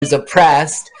She's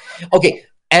oppressed. Okay,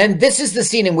 and this is the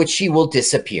scene in which she will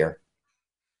disappear.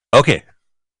 Okay.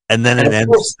 And then it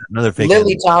ends another fake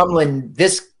Lily ending. Tomlin,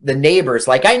 the neighbors,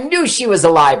 like, I knew she was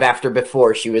alive after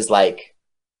before. She was like,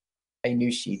 I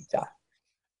knew she'd die.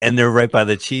 And they're right by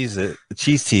the cheese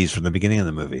teas from the beginning of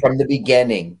the movie. From the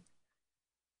beginning.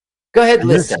 Go ahead,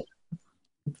 listen.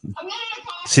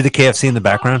 See the KFC in the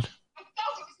background? I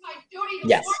felt it was my duty to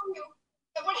Yes. warn you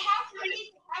that what happened to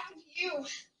me could happen to you.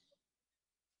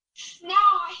 Now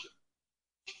I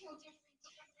feel different.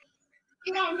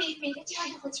 You don't need me to tell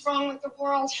you what's wrong with the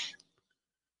world.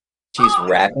 She's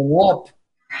wrapping up.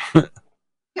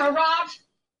 Now, Rob,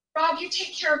 you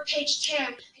take care of page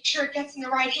 10. Make sure it gets in the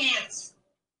right hands.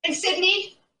 And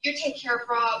Sydney, you take care of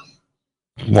Rob.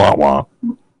 Wah wah.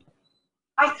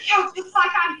 I feel just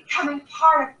like I'm becoming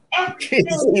part of everything.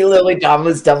 See Lily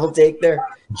Tomlin's double take there?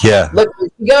 Yeah. Look, here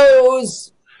she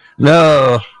goes.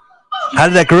 No. How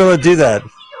did that gorilla do that?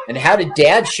 And how did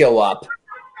Dad show up?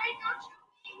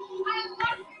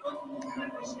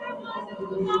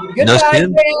 Goodbye, No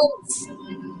skin? friends.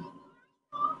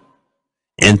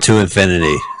 Into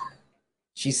infinity.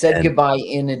 She said goodbye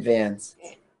in advance.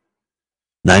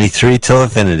 93 till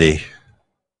infinity.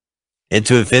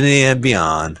 Into infinity and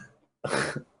beyond.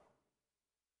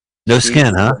 No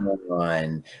skin, huh?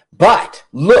 But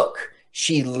look,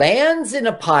 she lands in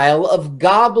a pile of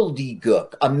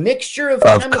gobbledygook, a mixture of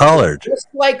colored, just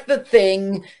like the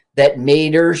thing that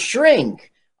made her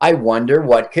shrink. I wonder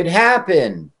what could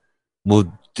happen.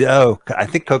 Well, I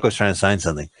think Coco's trying to sign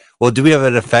something. Well, do we have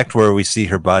an effect where we see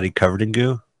her body covered in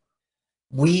goo?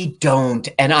 We don't.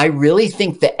 And I really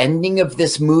think the ending of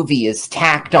this movie is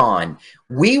tacked on.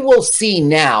 We will see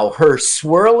now her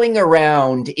swirling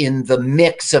around in the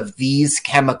mix of these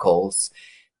chemicals.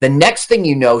 The next thing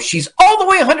you know, she's all the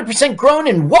way 100% grown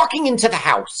and walking into the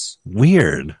house.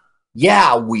 Weird.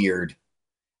 Yeah, weird.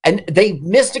 And they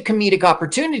missed a comedic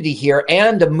opportunity here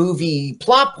and a movie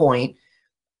plot point.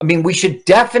 I mean, we should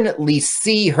definitely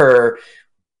see her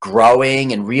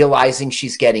growing and realizing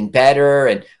she's getting better.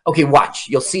 And okay, watch.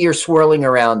 You'll see her swirling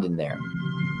around in there. Good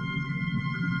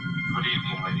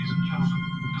evening, ladies and gentlemen.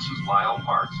 This is Lyle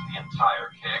Parks and the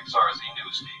entire KXRZ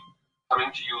news team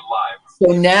coming to you live.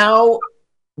 So now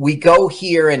we go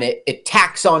here and it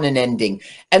tacks on an ending.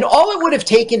 And all it would have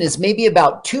taken is maybe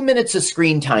about 2 minutes of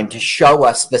screen time to show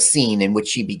us the scene in which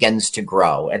she begins to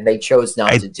grow. And they chose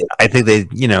not to do it. I think they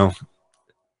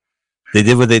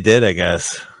did what they did, I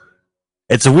guess.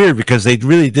 It's weird because they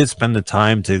really did spend the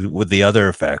time with the other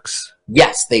effects.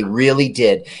 Yes, they really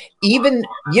did. Even,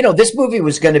 this movie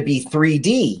was going to be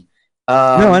 3D.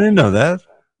 No, I didn't know that.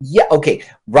 Yeah, okay.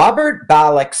 Robert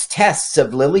Ballock's tests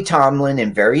of Lily Tomlin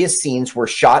in various scenes were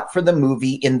shot for the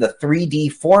movie in the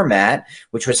 3D format,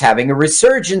 which was having a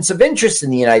resurgence of interest in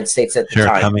the United States at the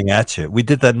time. Coming at you. We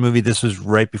did that movie. This was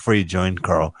right before you joined,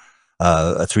 Carl.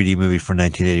 A 3D movie from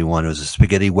 1981. It was a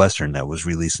spaghetti western that was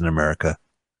released in America.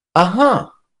 Uh-huh.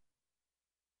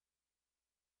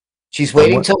 She's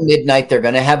waiting till midnight. They're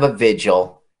going to have a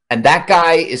vigil. And that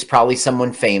guy is probably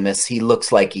someone famous. He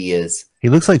looks like he is. He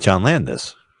looks like John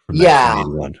Landis. Yeah,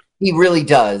 he really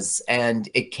does. And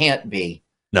it can't be.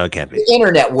 No, it can't be. The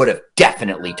internet would have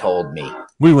definitely told me.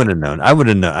 We would have known. I would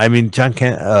have known. I mean, John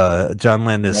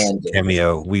Landis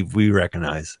cameo, we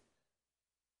recognize.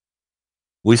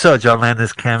 We saw John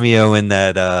Landis cameo in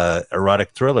that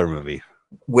erotic thriller movie.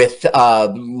 With the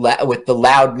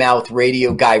loudmouth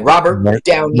radio guy, Robert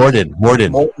Downey. Morden.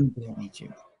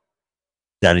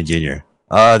 Downey Jr.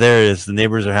 There it is. The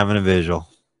neighbors are having a visual.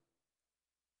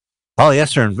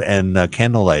 Polyester and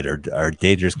candlelight are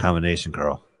dangerous combination,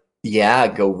 Carl. Yeah,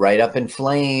 go right up in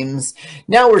flames.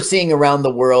 Now we're seeing around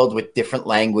the world with different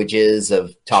languages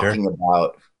of talking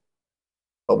about,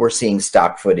 but we're seeing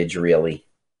stock footage really.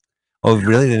 Oh,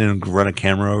 really? They didn't run a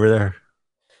camera over there?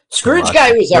 Scrooge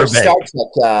guy was our Star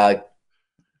Trek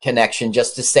connection,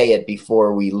 just to say it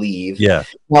before we leave. Yeah.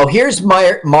 Well, here's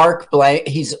Mark Blank.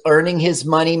 He's earning his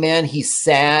money, man. He's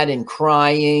sad and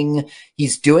crying.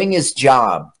 He's doing his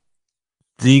job.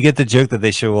 Do you get the joke that they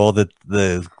show all the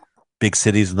big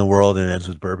cities in the world and it ends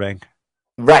with Burbank?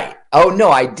 Right. Oh,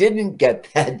 no, I didn't get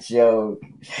that joke.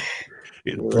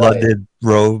 London,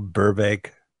 Rome,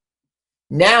 Burbank.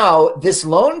 Now, this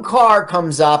lone car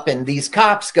comes up and these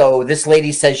cops go, this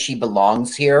lady says she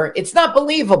belongs here. It's not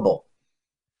believable.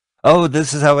 Oh,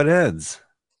 this is how it ends.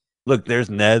 Look, there's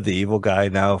Ned, the evil guy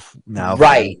now.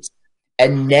 Right.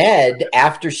 And Ned,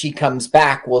 after she comes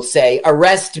back, will say,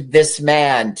 arrest this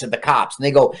man to the cops. And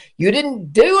they go, you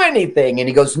didn't do anything. And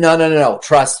he goes, no,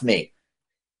 trust me.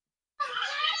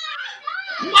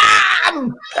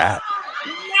 Mom!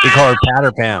 We call her Pat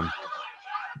or Pam.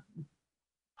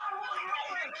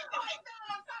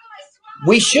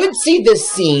 We should see this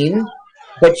scene,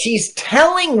 but she's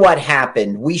telling what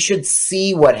happened. We should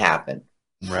see what happened.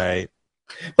 Right.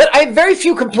 But I have very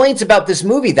few complaints about this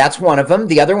movie. That's one of them.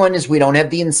 The other one is we don't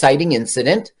have the inciting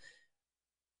incident.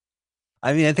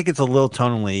 I mean, I think it's a little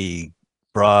tonally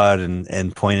broad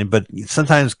and pointed, but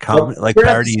sometimes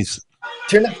parodies.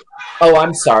 Oh,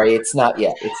 I'm sorry. It's not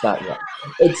yet. It's not yet.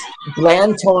 It's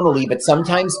bland tonally, but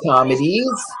sometimes comedies.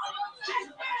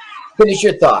 Finish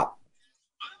your thought.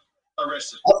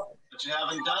 Arrested, but you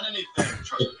haven't done anything.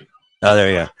 Trust me. Oh, there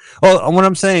you go. Well, what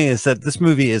I'm saying is that this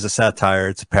movie is a satire.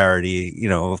 It's a parody,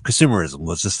 of consumerism.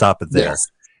 Let's just stop it there. Yes.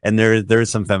 And there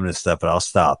is some feminist stuff, but I'll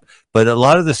stop. But a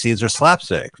lot of the scenes are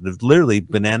slapstick. There's literally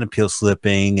banana peel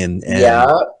slipping and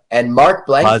Mark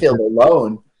Blankfield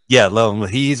alone. Yeah, alone.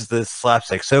 He's the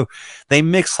slapstick. So they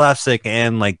mix slapstick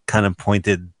and like kind of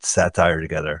pointed satire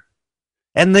together.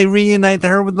 And they reunite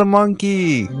her with the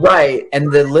monkey. Right. And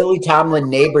the Lily Tomlin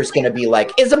neighbor's going to be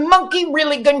like, is a monkey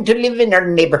really going to live in our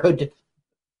neighborhood?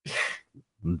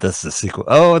 That's the sequel.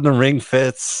 Oh, and the ring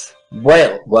fits.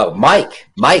 Well, Mike,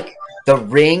 the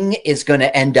ring is going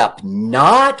to end up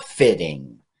not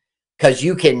fitting. Because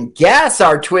you can guess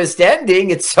our twist ending.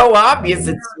 It's so obvious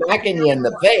it's smacking you in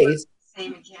the face.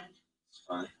 Same again.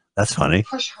 That's funny.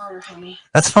 Push harder, honey.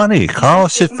 That's funny. Carl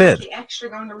should fit. Extra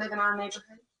going to live in our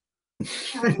neighborhood.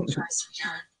 Try,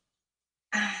 sweetheart.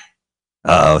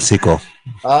 Uh-oh, sequel.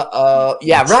 Uh-oh.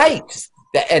 Yeah, right.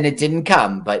 And it didn't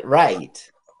come, but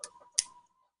right.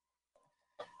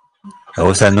 Oh,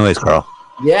 what's that noise, Carl?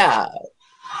 Yeah.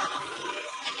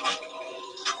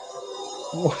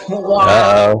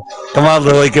 Uh-oh. Come on,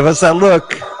 Lily, give us that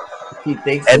look. He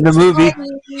thinks End the movie.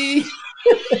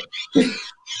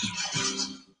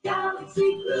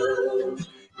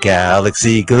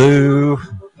 Galaxy glue.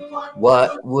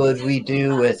 What would we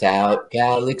do without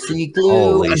Galaxy glue?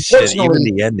 Holy shit, even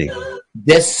the ending.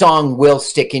 This song will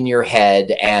stick in your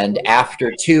head, and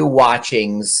after 2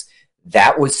 watchings,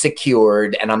 that was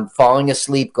secured, and I'm falling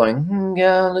asleep going,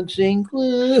 Galaxy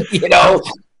glue, get out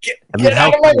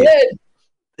of my head.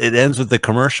 It ends with the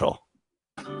commercial.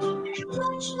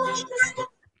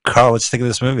 Carl, what's you think of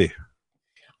this movie?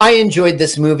 I enjoyed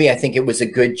this movie. I think it was a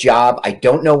good job. I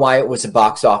don't know why it was a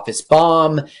box office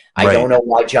bomb. I don't know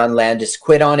why John Landis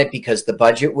quit on it because the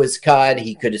budget was cut.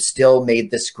 He could have still made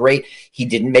this great. He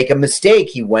didn't make a mistake.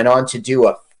 He went on to do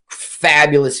a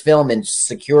fabulous film and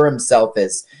secure himself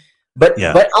as. But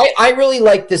I really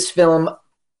like this film.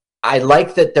 I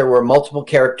like that there were multiple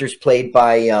characters played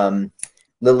by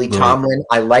Lily Tomlin.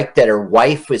 I like that her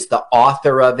wife was the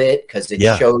author of it because it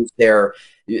shows their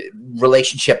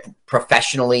relationship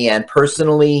professionally and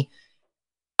personally.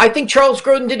 I think Charles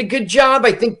Grodin did a good job.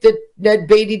 I think that Ned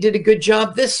Beatty did a good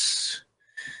job. This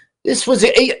was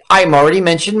I'm already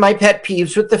mentioned my pet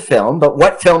peeves with the film, but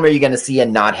what film are you going to see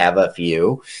and not have a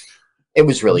few? It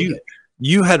was really good.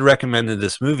 You had recommended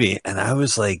this movie, and I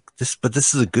was like, this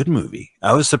is a good movie.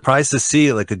 I was surprised to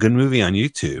see like a good movie on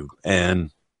YouTube,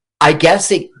 and I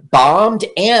guess it bombed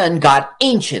and got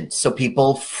ancient, so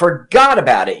people forgot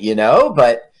about it,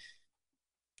 but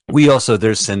we also,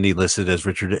 there's Cindy listed as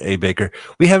Richard A. Baker.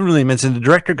 We haven't really mentioned the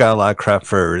director got a lot of crap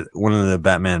for one of the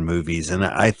Batman movies, and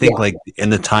I think like in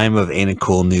the time of Ain't It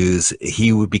Cool News,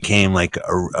 he became like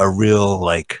a real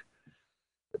like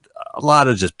a lot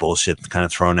of just bullshit kind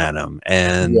of thrown at him.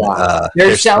 And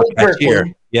there's Sally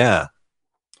Kirkland. Yeah.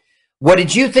 What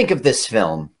did you think of this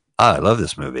film? I love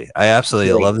this movie. I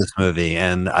absolutely love this movie,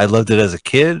 and I loved it as a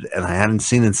kid, and I haven't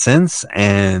seen it since.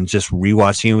 And just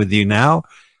rewatching it with you now,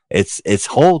 it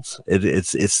holds.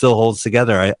 It still holds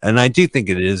together. I do think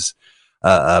it is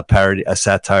a parody, a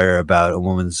satire about a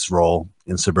woman's role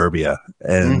in suburbia,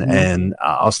 and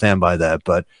I'll stand by that.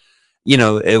 But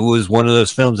it was one of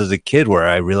those films as a kid where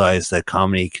I realized that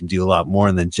comedy can do a lot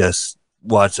more than just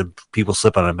watch people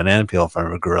slip on a banana peel in front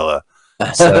of a gorilla.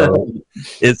 So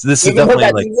this is definitely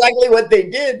that's exactly what they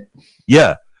did.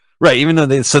 Yeah, right. Even though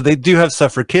they do have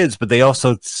stuff for kids, but they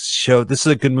also show this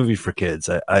is a good movie for kids.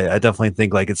 I definitely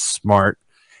think like it's smart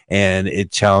and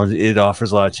it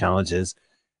offers a lot of challenges.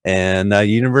 And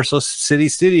Universal City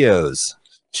Studios.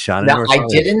 Now, I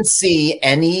didn't see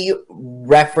any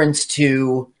reference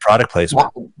to product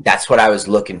placement. That's what I was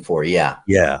looking for. Yeah.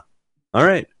 All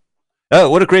right. Oh,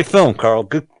 what a great film, Carl.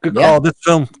 Good call. This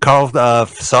film, Carl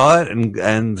saw it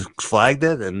and flagged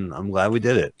it, and I'm glad we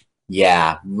did it.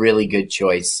 Yeah, really good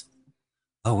choice.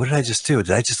 Oh, what did I just do?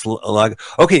 Did I just log?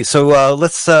 Okay, so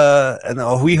let's,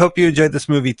 and we hope you enjoyed this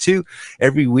movie too.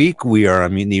 Every week we are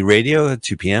on Mutiny Radio at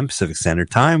 2 p.m. Pacific Standard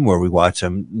Time where we watch a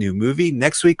new movie.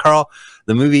 Next week, Carl,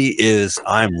 the movie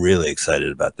I'm really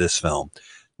excited about this film.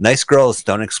 Nice Girls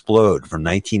Don't Explode from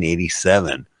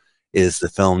 1987. is the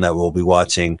film that we'll be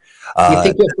watching. You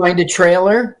think you'll find a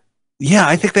trailer? Yeah,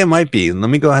 I think they might be. Let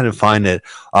me go ahead and find it.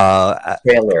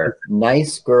 Trailer.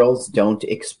 Nice Girls Don't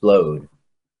Explode.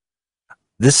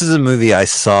 This is a movie I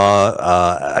saw.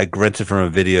 I rented from a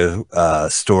video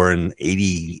store in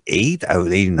 '88. I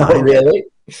was '89. Oh, really?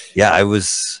 Yeah, I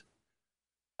was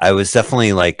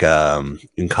definitely like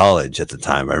in college at the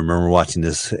time. I remember watching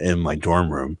this in my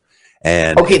dorm room.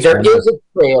 And okay, there is a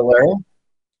trailer.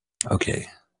 Okay.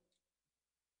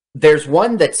 There's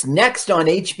one that's next on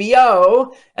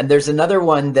HBO, and there's another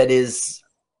one that is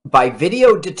by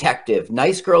Video Detective.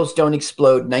 Nice Girls Don't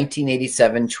Explode,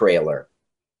 1987 trailer.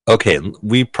 Okay,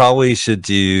 we probably should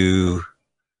do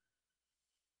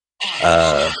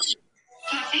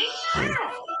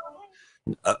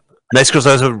Nice Girls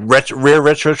has a rare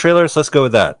retro trailers. Let's go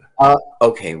with that.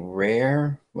 Okay,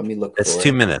 rare. Let me look. It's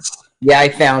 2 minutes. Yeah, I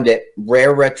found it.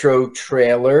 Rare retro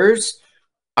trailers.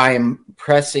 I'm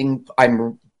pausing,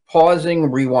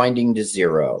 rewinding to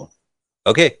 0.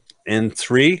 Okay, in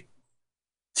 3,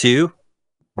 2,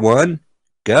 1,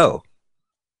 go.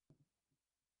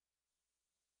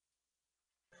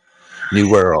 New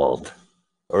World.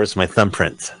 Or is my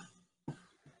thumbprint?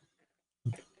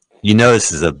 You know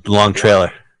this is a long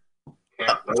trailer.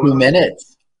 2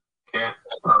 minutes.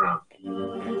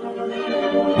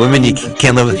 Women you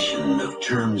can't live with. Of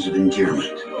terms of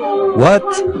endearment. What?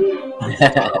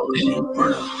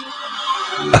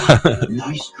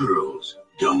 Nice Girls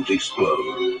Don't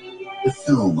Explode. The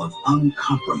film of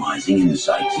uncompromising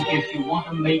insights. If you want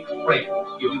to make great,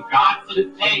 you've got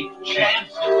to take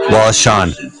chances. Wallace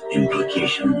Shawn.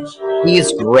 Implications. He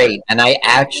is great, and I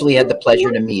actually had the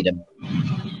pleasure to meet him.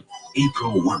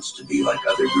 April wants to be like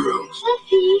other girls,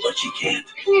 but she can't.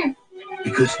 Come here.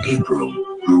 Because April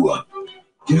grew up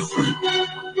different.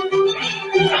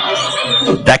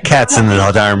 That cat's in the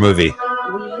entire movie.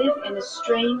 We live in a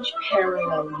strange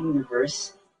parallel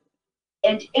universe,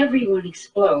 and everyone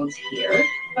explodes here,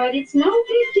 but it's no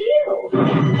big deal.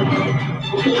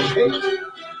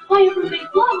 Why everybody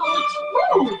will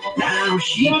explode? Now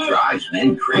she drives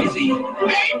men crazy.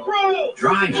 April!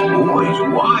 Drives boys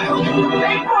wild.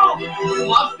 April!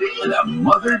 Fluffy! And a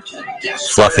mother to death.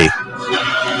 Fluffy.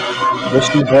 Was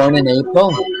she born in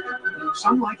April?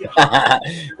 Some like it.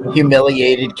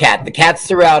 Humiliated cat. The cat's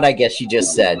throughout, I guess you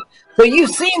just said. So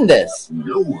you've seen this.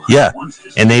 No one Yeah, wants to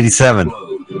in see '87.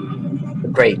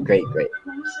 explode. Great.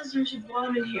 Mom says there's a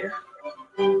bomb in here.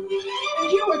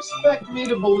 Did you expect me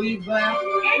to believe that?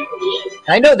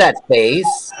 I know that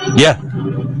face. Yeah.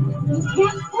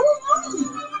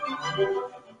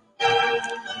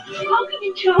 How can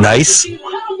you tell Nice.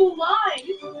 incredible lies?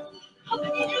 How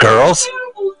can you do Girls.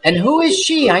 terrible And who is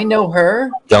she? I know her.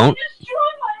 Don't.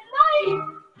 destroy my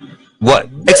life? What?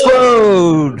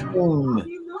 Explode! Boom.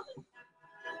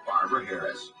 Barbara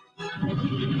Harris.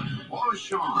 Wallace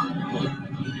Shawn.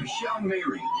 Michelle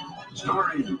Mary.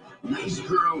 Starring Nice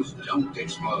Girls Don't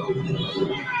Explode.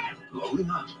 Blowing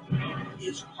up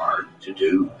is hard to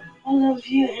do. I love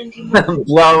you, Andy.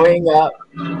 Blowing up.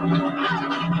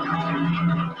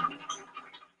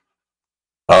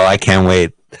 Oh, I can't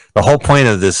wait. The whole point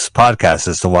of this podcast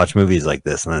is to watch movies like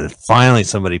this, and then finally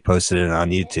somebody posted it on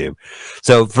YouTube.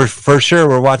 So for sure,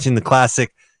 we're watching the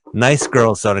classic Nice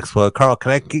Girls Don't Explode. Carl,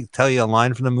 can I tell you a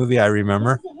line from the movie I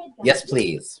remember? Yes,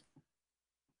 please.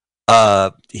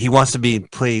 He wants to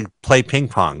play ping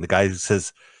pong. The guy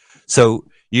says, "So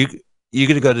you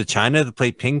gonna go to China to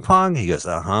play ping pong?" He goes,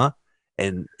 "Uh-huh."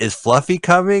 And is Fluffy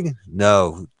coming?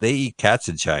 No, they eat cats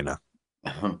in China.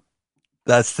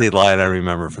 That's the line I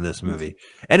remember from this movie.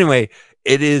 Anyway,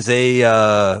 it is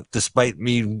despite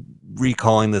me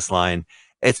recalling this line,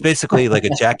 it's basically like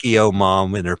a Jackie O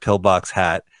mom in her pillbox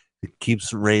hat who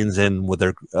keeps reins in with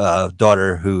her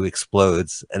daughter who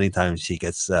explodes anytime she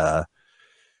gets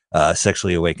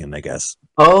sexually awakened, I guess.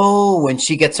 Oh, when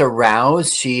she gets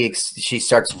aroused, she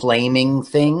starts flaming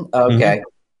thing. Okay,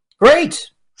 Great.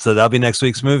 So that'll be next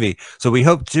week's movie. So we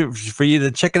hope for you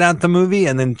to check it out, the movie,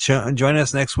 and then join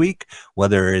us next week,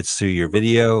 whether it's through your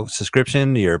video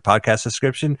subscription, your podcast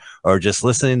subscription, or just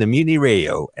listening to Mutiny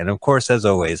Radio. And of course, as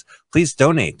always, please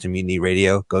donate to Mutiny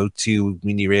Radio. Go to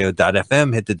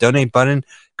mutinyradio.fm, hit the donate button,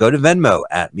 go to Venmo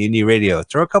at Mutiny Radio.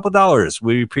 Throw a couple dollars.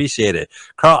 We appreciate it.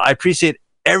 Carl, I appreciate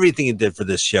everything you did for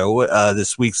this show.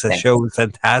 This week's show was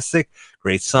fantastic.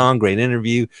 Great song, great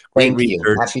interview, great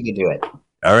research. Happy to do it.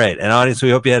 All right. And audience, we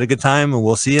hope you had a good time, and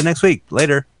we'll see you next week.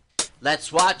 Later.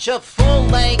 Let's watch a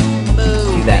full-length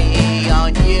movie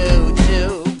on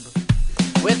YouTube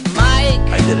with Mike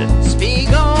I did it.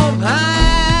 Spiegelman.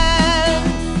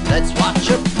 Let's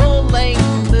watch a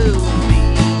full-length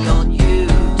movie on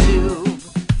YouTube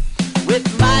with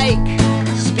Mike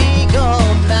Spiegelman.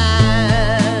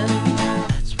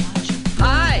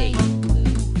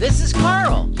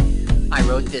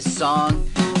 this song.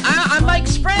 I'm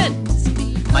Mike's friend.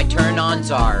 My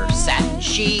turn-ons are satin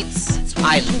sheets.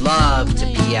 I love to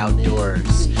be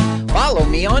outdoors. Follow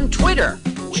me on Twitter.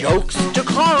 Jokes to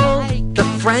Carl. The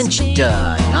French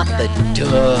duh, not the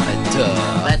duh.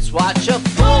 Let's watch a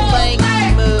full-length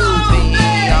movie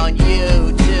on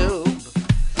YouTube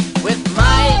with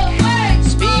Mike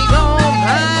Spiegelman.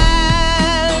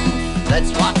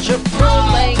 Let's watch a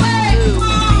full-length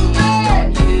movie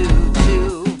on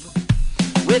YouTube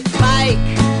with Mike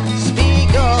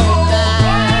Spiegelman.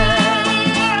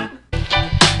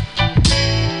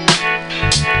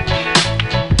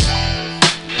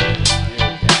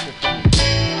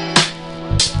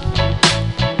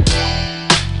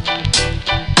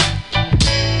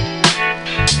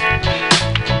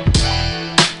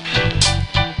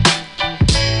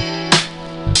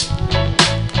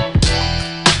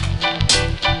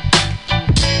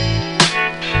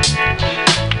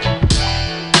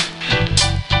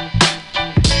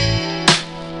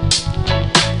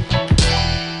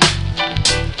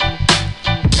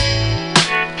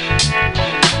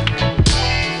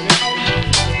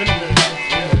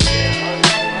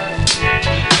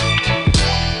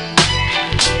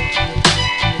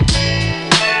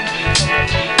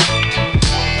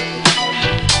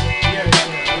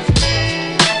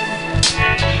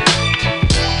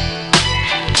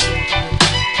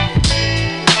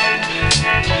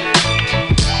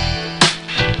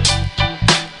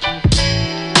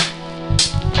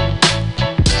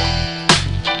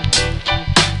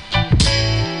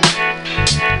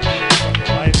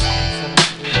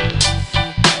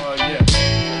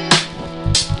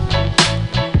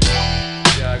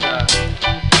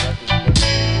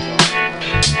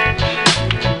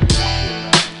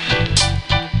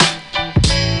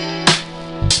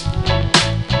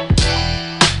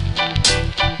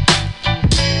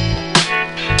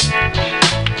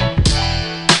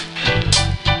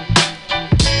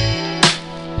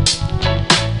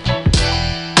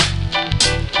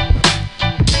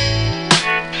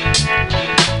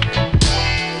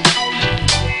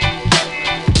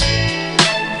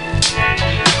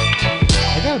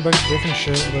 Different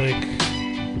shit, like,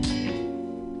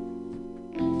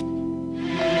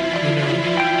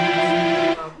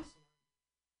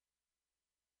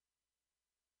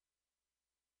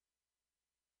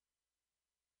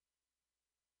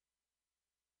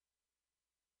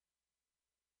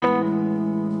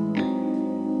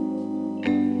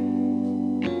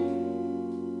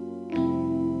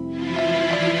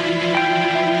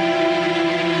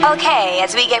 Okay,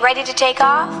 as we get ready to take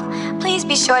off, please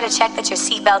be sure to check that your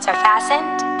seatbelts are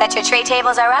fastened, that your tray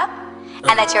tables are up,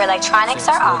 and that your electronics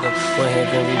are off.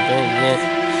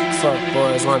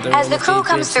 As the crew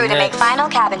comes through to make final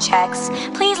cabin checks,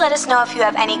 please let us know if you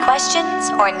have any questions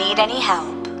or need any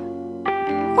help.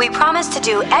 We promise to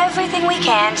do everything we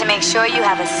can to make sure you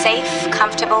have a safe,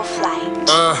 comfortable flight.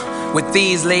 With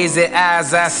these lazy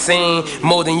eyes I seen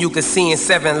more than you could see in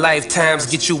 7 lifetimes.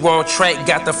 Get you on track,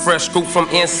 got the fresh scoop from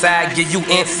inside. Give you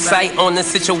insight on the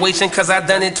situation, cause I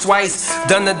done it twice.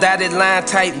 Done the dotted line,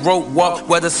 tight rope walk,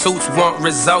 where the suits want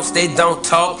results, they don't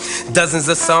talk. Dozens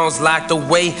of songs locked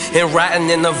away and rotting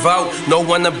in the vault. No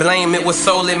one to blame, it was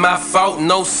solely my fault.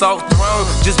 No salt thrown,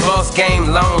 just boss game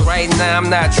long. Right now I'm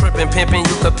not tripping, pimping,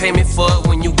 you could pay me for it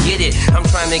when you get it. I'm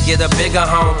trying to get a bigger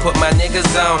home, put my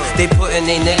niggas on. They putting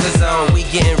they niggas on, we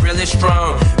getting really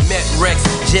strong. Met Rex,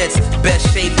 Jets,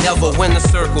 best shape ever. Win the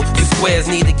circle, you squares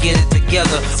need to get it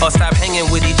together, or stop hanging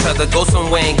with each other, go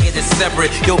somewhere and get it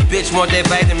separate. Yo bitch want that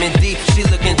vitamin D, she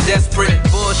looking desperate.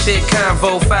 Bullshit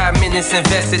convo, 5 minutes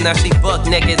invested. Now she buck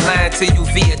naked, lying to you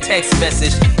via text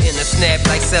message. In a snap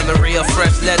like celery or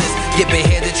fresh lettuce. Get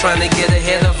beheaded trying to get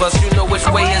ahead of us, you know which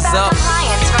way is up.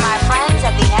 Compliance from our friends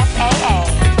at the FAA.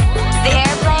 The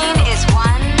airplane is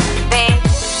one big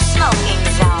smoking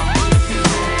zone.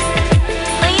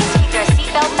 Please keep your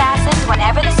seatbelt fastened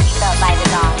whenever the seatbelt light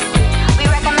is on. We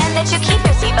recommend that you keep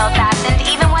your seatbelt fastened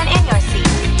even when in your seat,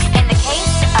 in the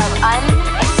case of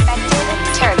unexpected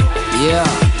turbulence. Yeah.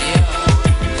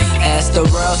 As the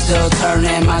world still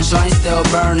turning, my joint still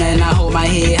burning. I hold my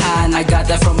head high and I got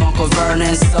that from Uncle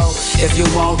Vernon. So if you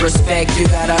want respect, you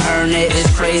gotta earn it.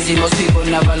 It's crazy, most people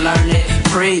never learn it.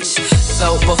 Preach.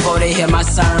 So before they hear my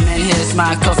sermon, here's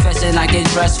my confession. I get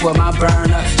dressed with my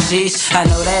burner. Sheesh, I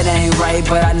know that ain't right,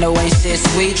 but I know ain't shit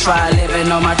sweet. Try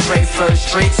living on my Trey First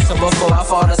Street. So before I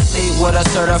fall asleep with a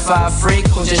certified freak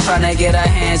who just tryna get her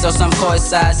hands on some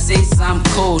courtside seats. I'm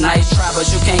cool, nice try, but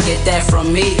you can't get that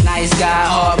from me. Nice guy,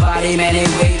 hard body, man, they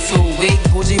way too weak.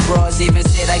 Bougie bros even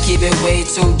said I keep it way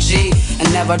too G.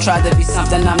 And never tried to be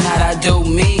something I'm not, I do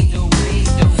me.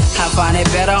 I find it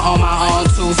better on my own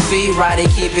 2 feet. Ride it,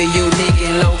 keep it unique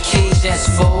and low key, just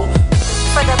fool.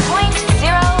 For the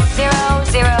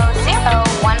 0.00001%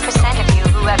 of you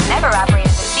who have never operated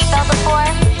a seatbelt before,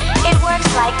 it works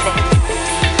like this.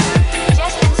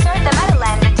 Just insert the metal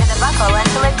end into the buckle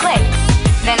until it clicks.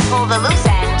 Then pull the loose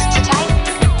end to tighten.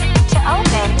 To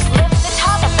open, lift the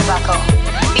top of the buckle.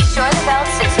 Be sure the belt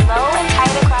sits low and tight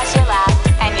across your lap,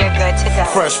 and you're good to go.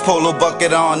 Fresh polo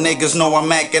bucket on, niggas know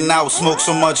I'm acting out. Smoke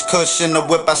so much kush in the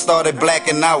whip, I started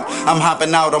blacking out. I'm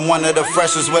hopping out, I'm one of the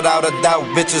freshest without a doubt.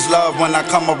 Bitches love when I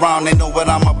come around, they know what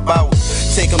I'm about.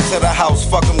 Take them to the house,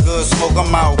 fuck them good, smoke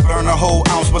them out. Burn a whole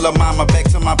ounce with a mama, back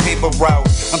to my paper route.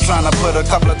 I'm trying to put a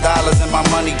couple of dollars in my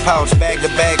money pouch. Bag to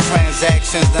bag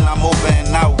transactions, then I'm over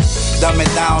and out. Dumb it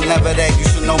down, never that, you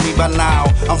should know me by now.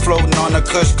 I'm floating on a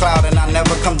cush cloud and I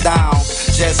never come down.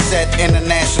 Jet set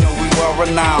international, we well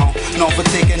renowned. Known for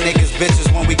taking niggas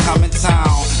bitches when we come in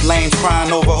town. Lanes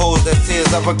crying over hoes, that's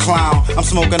tears of a clown. I'm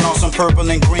smoking on some purple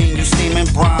and green, you steaming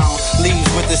brown. Leaves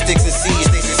with the sticks and seeds,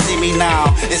 they should see me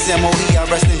now. It's MOE, I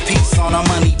rest in peace on a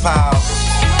money pile.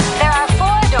 There are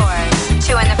 4 doors,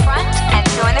 2 in the front and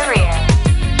 2 in the rear.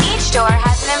 Each door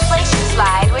has an inflation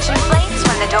slide which inflates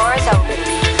when the door is open.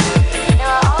 There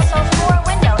are also 4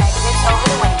 window exits over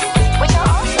the wings, which are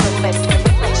also equipped with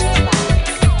inflation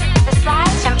slides. The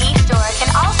slides from each door can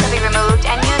also be removed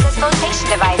and used as flotation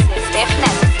devices if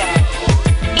necessary.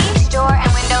 Each door and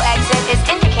window exit is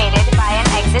indicated by an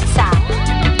exit sign.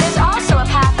 There's also a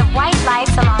path of white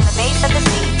lights along the base of the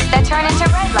seats that turn into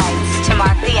red lights to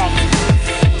mark the exit.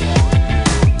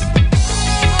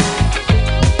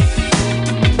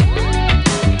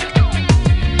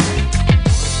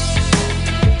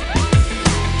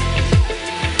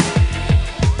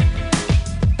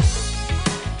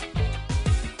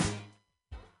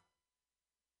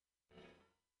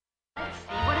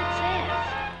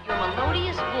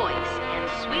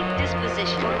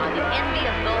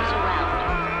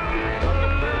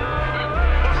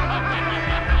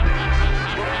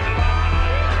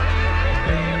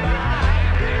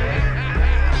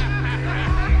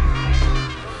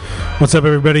 What's up,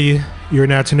 everybody? You're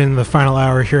now tuned in to the final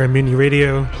hour here on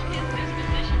MutinyRadio.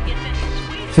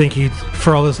 Thank you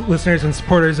for all the listeners and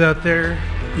supporters out there.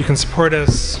 You can support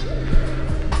us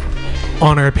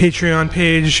on our Patreon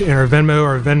page and our Venmo.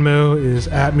 Our Venmo is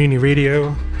at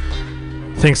MutinyRadio.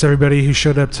 Thanks everybody who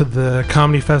showed up to the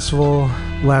comedy festival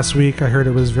last week. I heard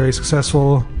it was very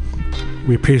successful.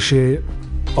 We appreciate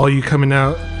all you coming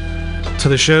out to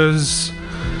the shows.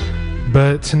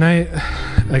 But tonight,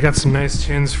 I got some nice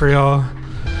tunes for y'all.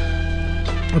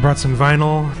 I brought some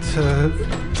vinyl to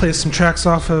play some tracks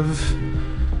off of.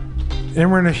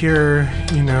 And we're gonna hear,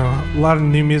 a lot of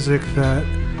new music that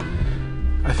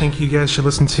I think you guys should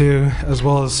listen to, as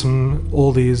well as some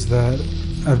oldies that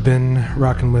I've been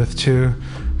rocking with too.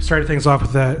 Started things off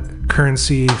with that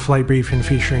Currency Flight Briefing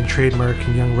featuring Trademark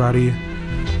and Young Roddy.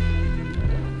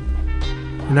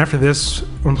 And after this,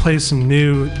 I'm gonna play some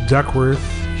new Duckworth.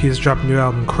 He's dropped a new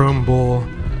album, Chrome Bowl,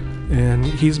 and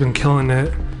he's been killing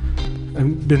it.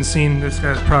 I've been seeing this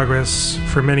guy's progress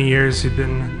for many years. He'd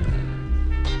been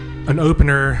an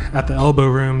opener at the Elbow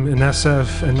Room in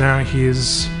SF, and now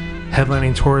he's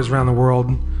headlining tours around the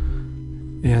world.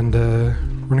 And we're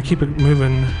gonna keep it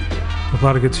moving with a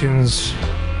lot of good tunes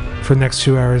for the next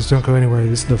 2 hours. Don't go anywhere.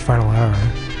 This is the final hour.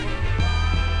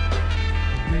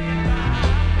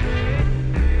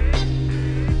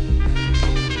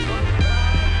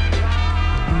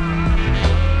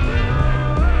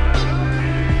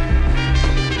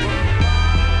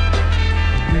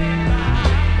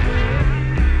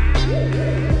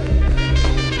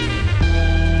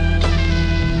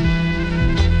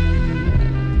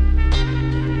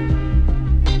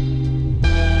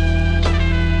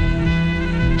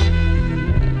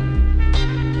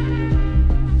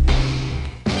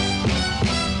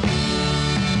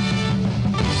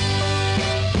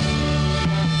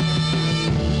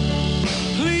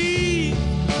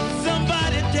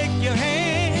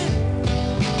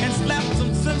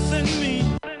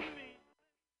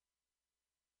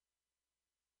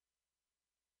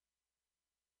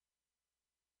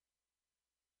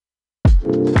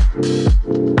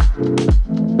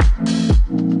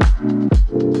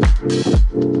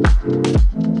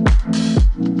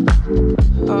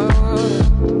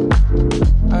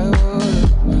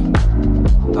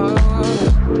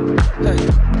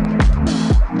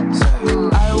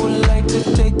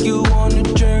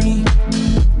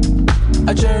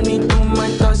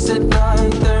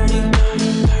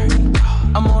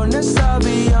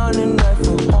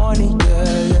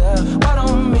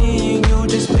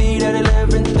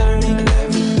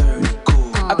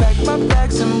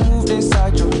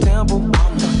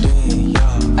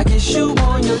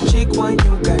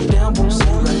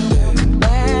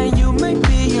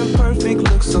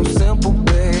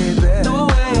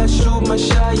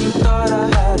 thought I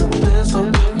had a pistol.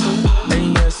 And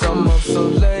yes, I'm up so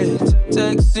late,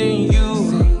 texting you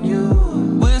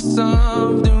with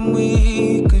something we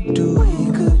could do.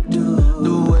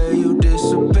 The way you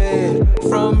disappeared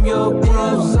from your group, a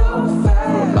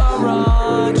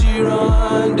raunchy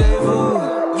rendezvous.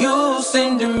 You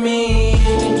send to me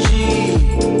energy,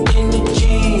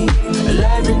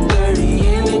 11:30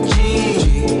 energy,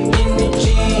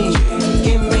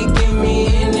 give me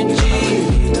energy,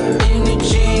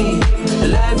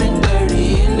 11:30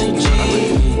 energy.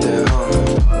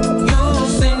 You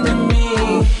send to me,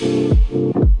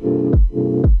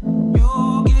 you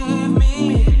give me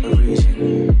a reason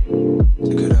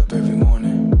to get up every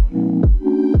morning.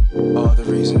 All the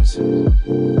reasons.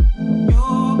 You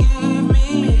give me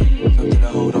something to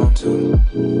hold on to,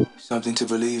 something to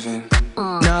believe in.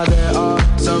 Now there are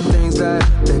some things that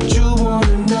you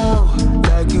wanna know,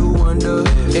 like you wonder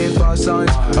if our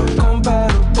signs are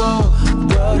compatible.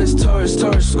 Well, this Taurus,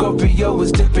 Scorpio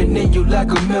is dipping in you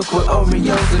like a milk with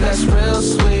Oreos, and that's real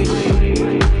sweet.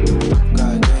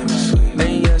 God damn it, sweet.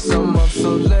 And yes, I'm up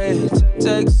so late,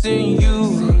 texting you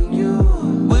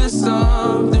with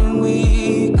something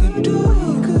we could do.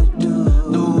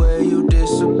 The way you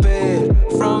disappeared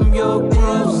from your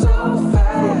group,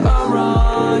 a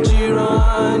raunchy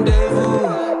rendezvous.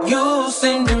 You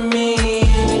send to me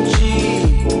energy,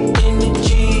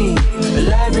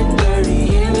 11:30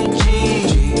 energy,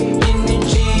 give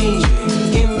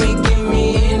me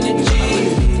energy,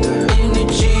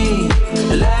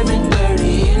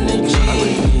 11:30 energy.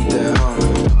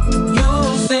 You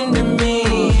send to me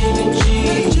energy,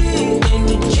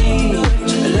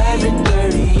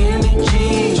 11:30 energy,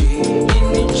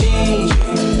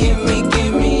 give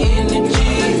me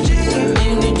energy,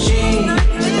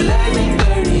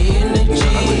 11:30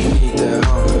 energy.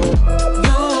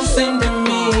 You send to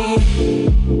me.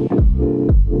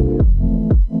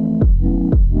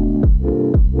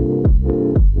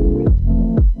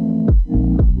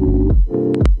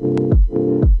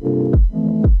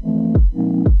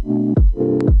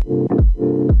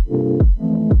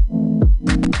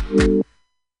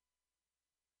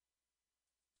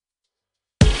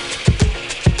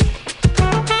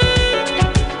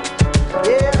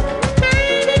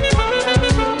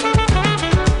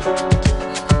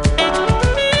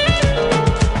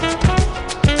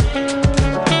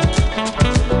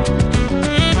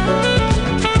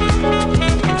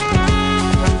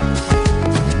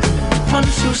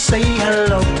 Once you say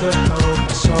hello to her,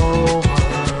 it's over.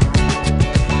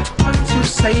 Once you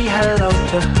say hello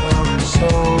to her, it's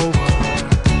over.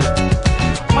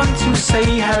 Once you say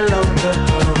hello to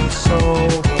her, it's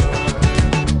over.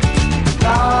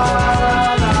 La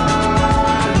la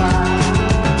la.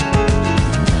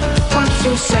 Once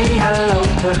you say hello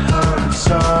to her, it's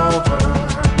over.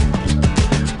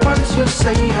 Once you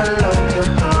say hello to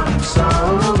her, it's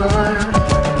over.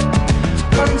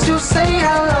 Once you say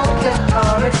hello to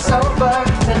her, it's over.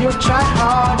 Then you try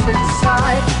hard to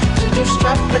decide, should you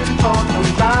strap in for the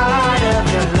ride of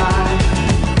your life?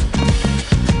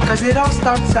 Cause it all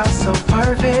starts out so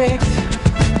perfect,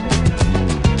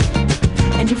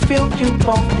 and you feel you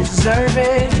both deserve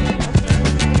it.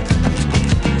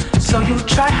 So you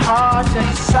try hard to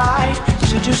decide,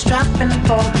 should you strap in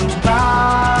for the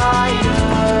ride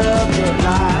of your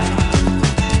life?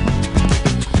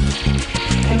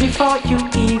 And before you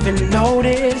even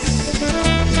notice,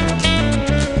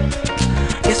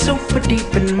 you're super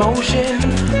deep in motion.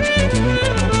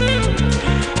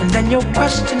 And then you'll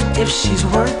question if she's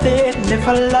worth it, and if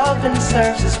her loving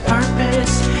serves its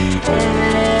purpose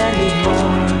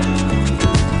anymore.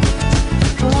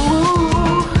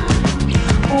 Ooh,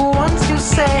 once you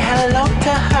say hello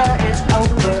to her, it's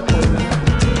over.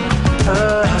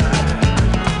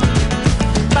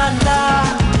 But now,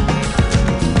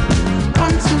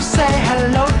 once you say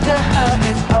hello to her,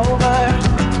 it's over.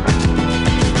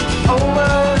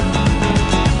 Over.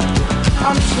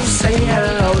 Once you say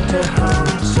hello to her,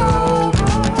 it's over.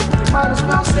 Might as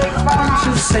well say goodbye. Once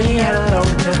you say hello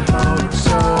to her, it's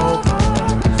over.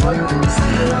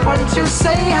 Once you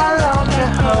say hello to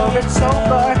her, it's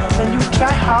over. Then you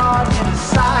try hard to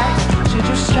decide, should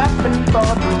you strap in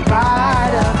for the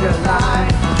ride of your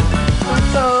life?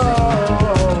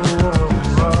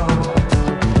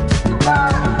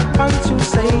 Once you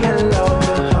say hello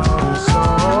to her, it's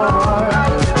over.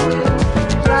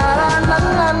 La la la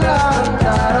la la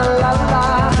la la la la la.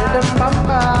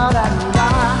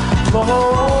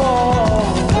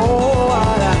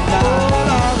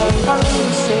 Once you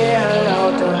say hello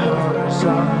to her, it's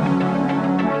over.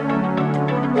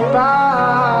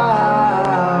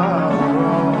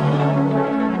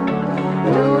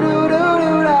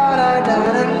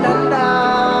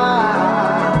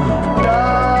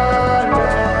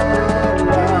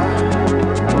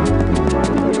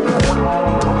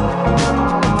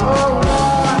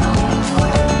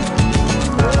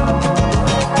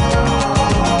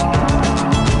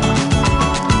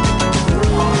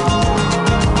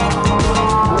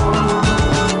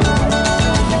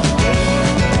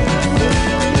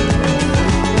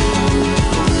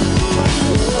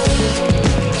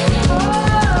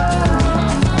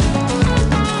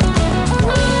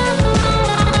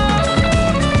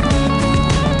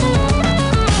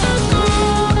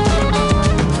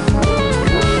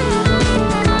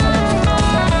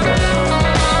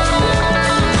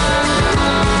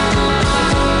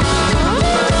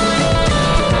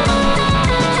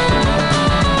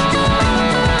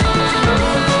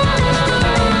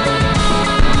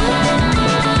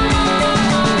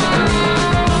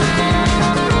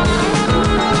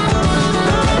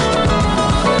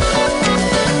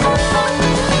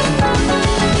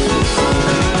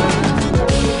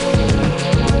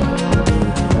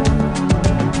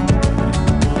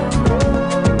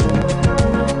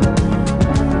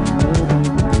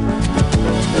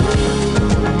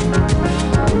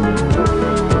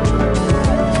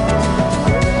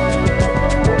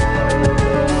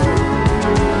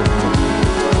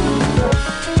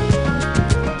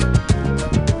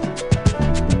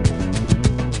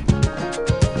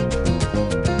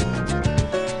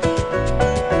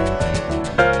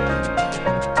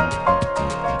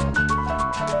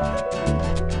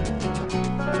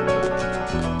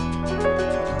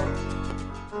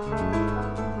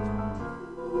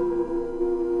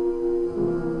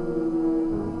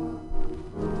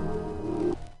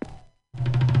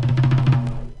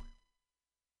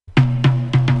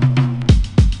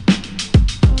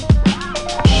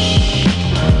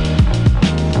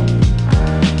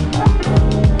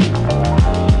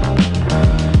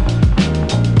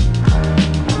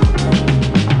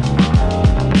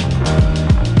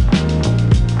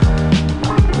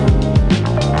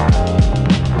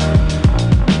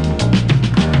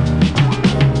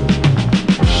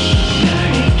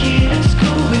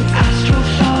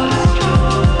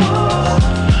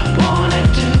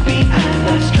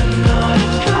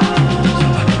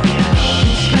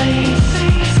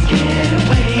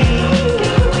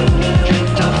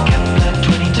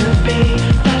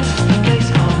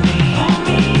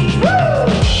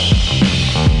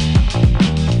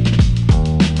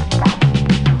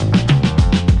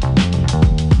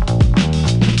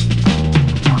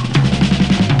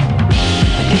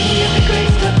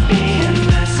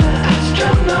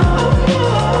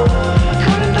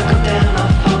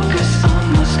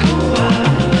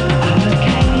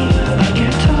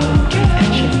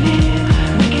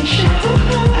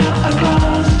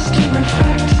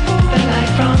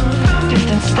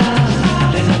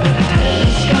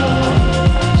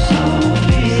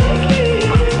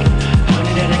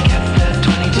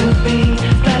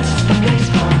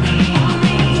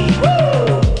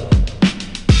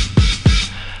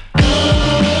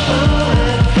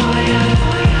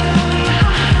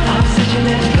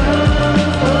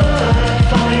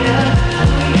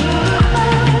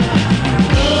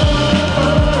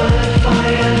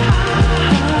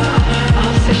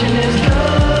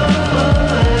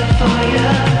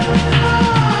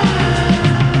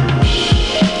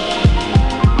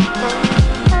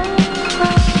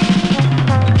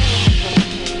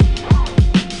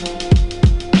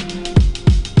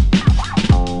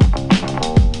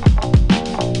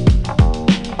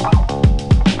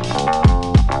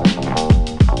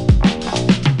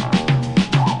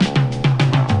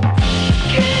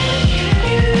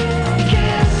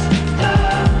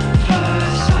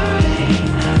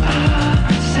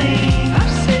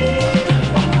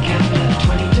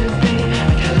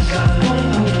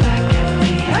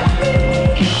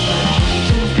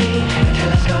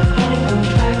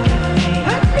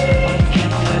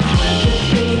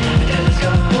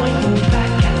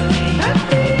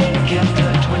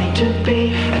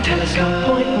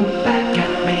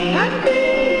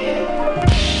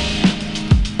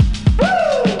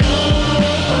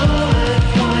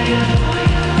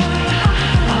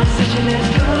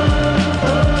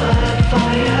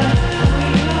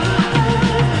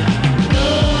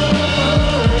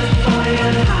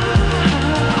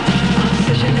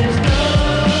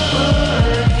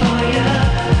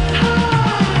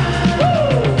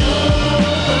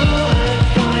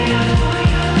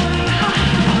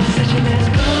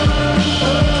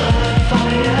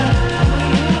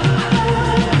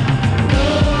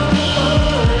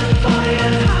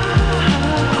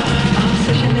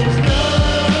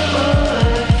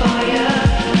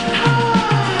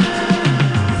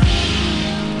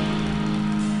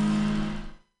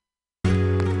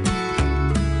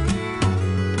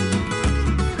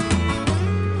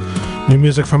 New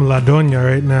music from La Doña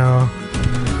right now.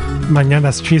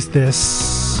 Mañanas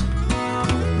Tristes.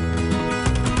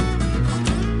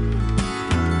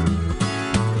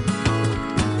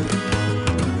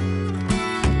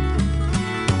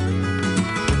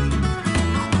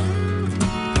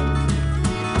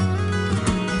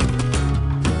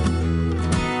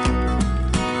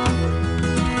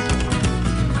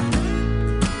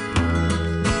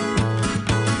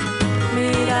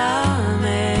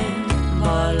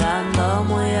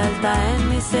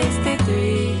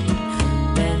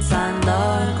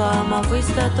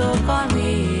 Fuiste tú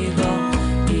conmigo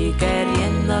y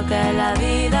queriendo que la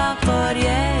vida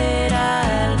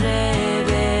corriera al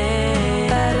revés.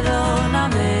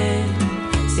 Perdóname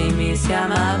si mis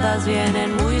llamadas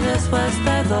vienen muy después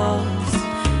de 2.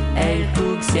 El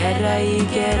club cierra y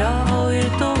quiero oír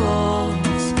tu voz.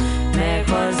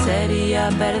 Mejor sería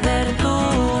perder tu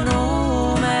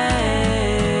número.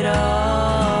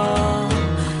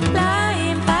 La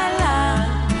impala,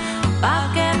 ¿pa'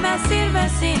 qué me sirve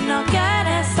si no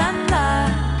quieres andar?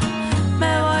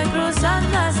 Me voy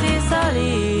cruzando así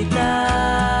solita.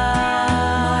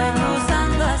 Voy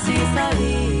cruzando así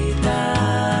solita.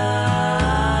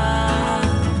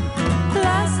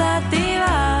 La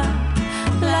sativa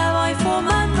la voy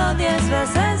fumando 10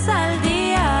 veces al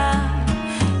día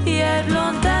y el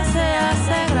blunt se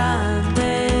hace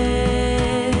grande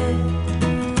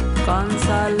con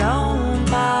solo un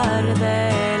par de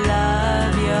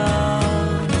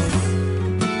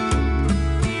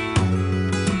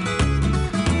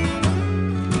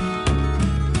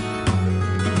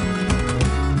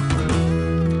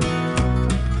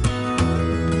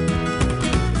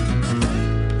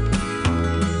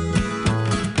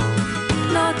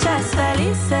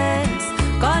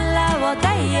con la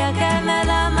botella que me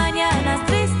da mañanas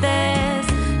tristes.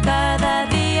 Cada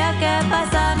día que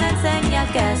pasa me enseña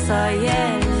que soy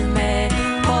el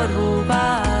mejor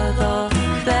jugado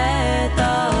de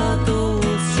todos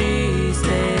tus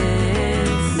chistes.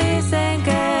 Dicen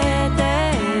que te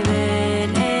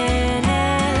ven en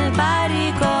el party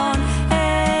con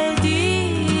el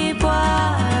tipo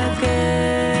aquel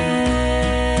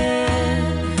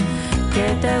que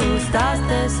te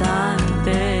gustaste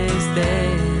antes de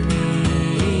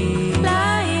mí.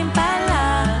 La impala,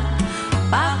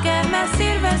 ¿pa' qué me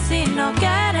sirve si no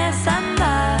quieres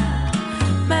andar?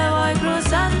 Me voy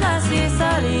cruzando así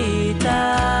solita.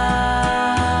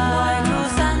 Voy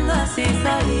cruzando así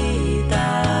solita.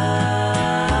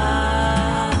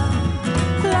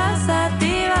 La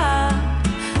sativa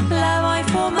la voy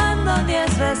fumando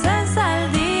 10 veces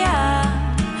al día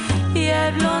y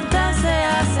el blunt se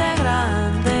hace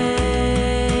grande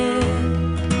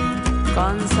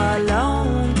con solo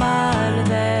un par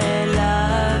de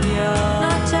labios.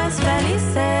 Noches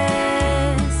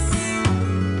felices,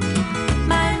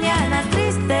 mañanas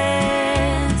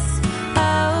tristes. Oh,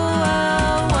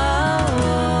 oh, oh,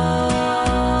 oh.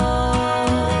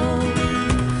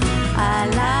 Ah,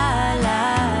 la, la,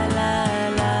 la,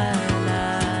 la, la,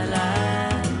 la.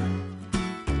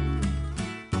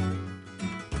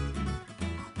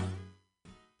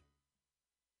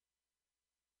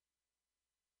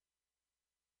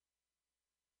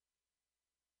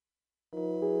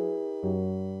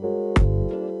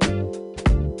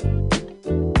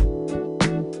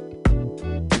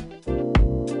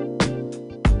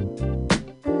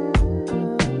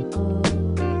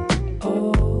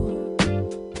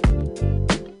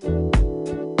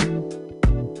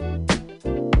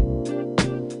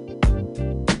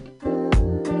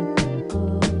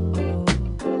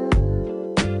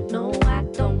 No, I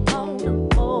don't wanna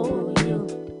bore you.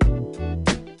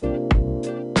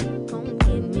 Come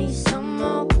give me some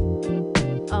more.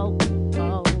 Oh,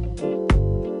 oh.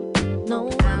 No,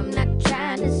 I'm not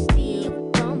trying to steal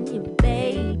from you,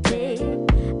 baby.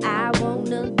 I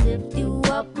wanna lift you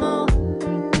up more.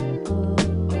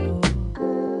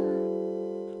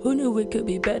 Who knew it could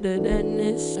be better than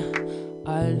this?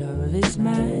 Our love is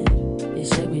mad. They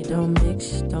say we don't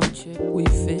mix, don't trip. We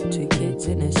fit two kids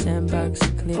in a sandbox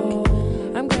click.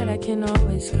 I'm glad I can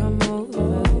always come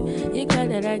over. You're glad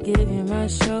that I give you my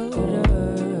shoulder.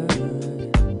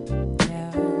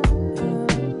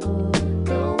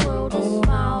 The world is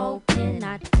small, can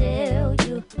I tell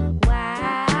you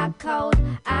why I called?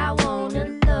 I wanna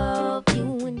love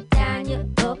you and down you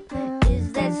up.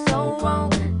 Is that so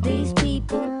wrong? These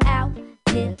people out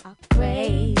here are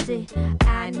crazy.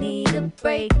 I need a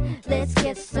break. Let's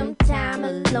get some time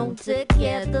alone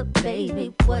together,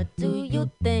 baby. What do you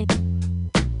think?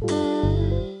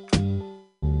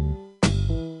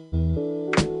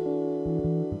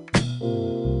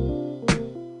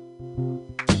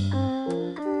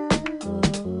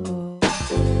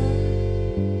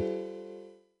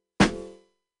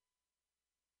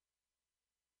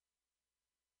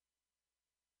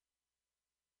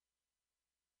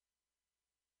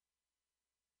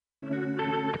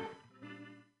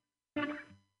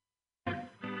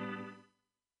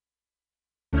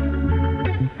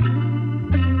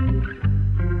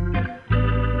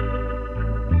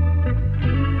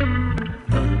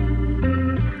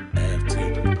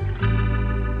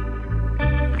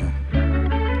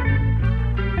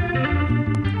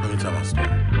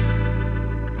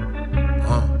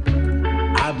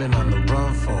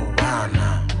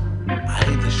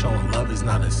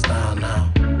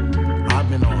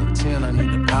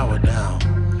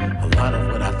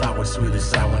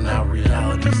 sweetest sour now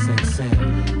reality sinks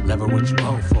in. Never what you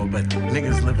hope for, but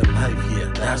niggas living life here,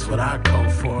 that's what I go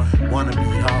for. Wanna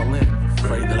be all in,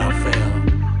 afraid that I'll fail.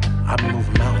 I've been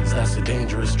moving mountains, that's a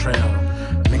dangerous trail.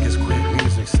 Niggas quit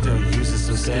music, still using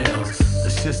some scales. The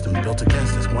system built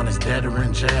against us, one is dead or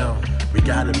in jail. We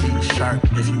gotta be sharp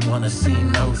if you wanna see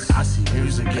notes. I see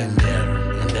music in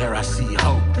there I see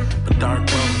hope. But dark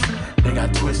roads, they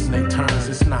got twists and they turns.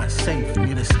 It's not safe,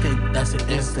 need escape, that's an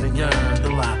instant yearn.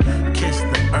 Till I kiss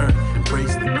the earth,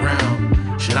 embrace the ground.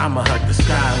 Shit, I'ma hug the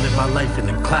sky, live my life in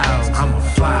the clouds. I'ma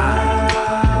fly.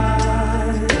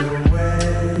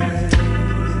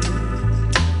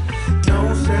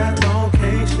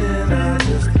 I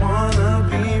just wanna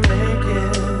be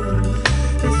making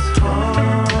this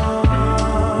hard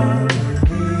to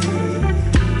be.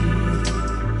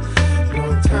 No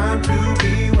time to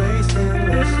be wasting,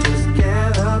 let's just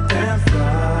get up and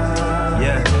fly.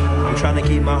 Yeah, I'm trying to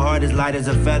keep my heart as light as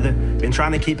a feather. Been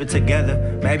trying to keep it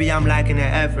together, maybe I'm lacking in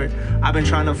effort. I've been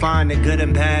trying to find the good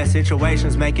and bad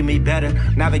situations making me better.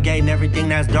 Navigating everything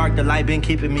that's dark, the light been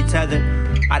keeping me tethered.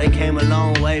 I done came a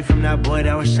long way from that boy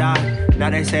that was shy. Now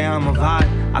they say I'm a vibe,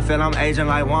 I feel I'm aging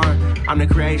like wine. I'm the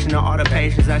creation of all the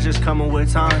patience that's just coming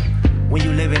with time. When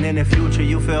you living in the future,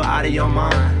 you feel out of your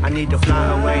mind. I need to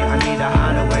fly away, I need to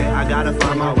hide away. I gotta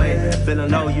find my way. Feeling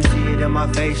low, you see it in my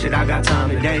face. Shit, I got time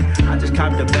today. I just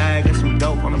copped a bag of some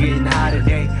dope, I'm getting high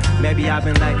today. Maybe I've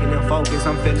been lacking in focus,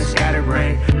 I'm feeling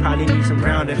scatterbrained. Probably need some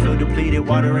grounding, feel depleted,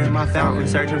 water in my fountain.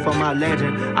 Searching for my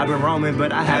legend, I've been roaming,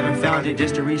 but I haven't found it.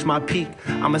 Just to reach my peak,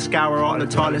 I'ma scour all the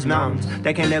tallest mountains.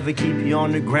 They can never keep you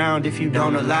on the ground if you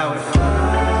don't allow it.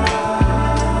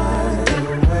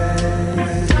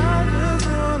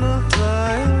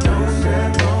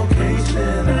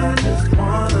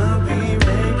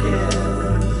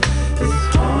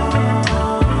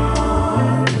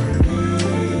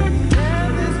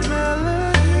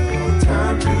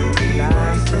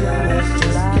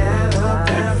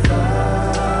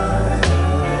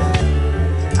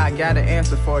 Got an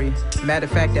answer for you. Matter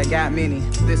of fact, I got many.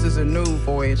 This is a new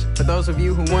voyage. For those of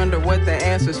you who wonder what the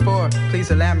answer's for, please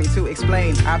allow me to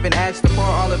explain. I've been asked to pour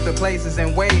all of the places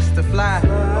and ways to fly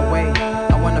away.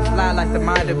 I wanna fly like the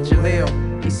mind of Jalil.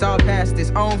 He saw past his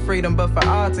own freedom, but for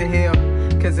all to heal.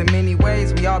 Cause in many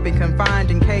ways we all been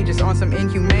confined in cages on some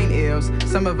inhumane ills.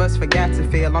 Some of us forgot to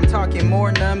feel. I'm talking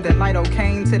more numb than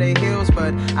lidocaine to the hills,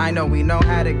 but I know we know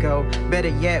how to go. Better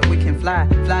yet, we can fly.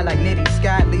 Fly like Nitty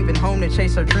Scott, leaving home to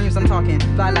chase our dreams. I'm talking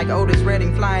fly like Otis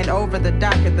Redding, flying over the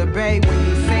dock of the bay when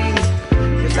he sings.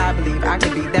 Cause I believe I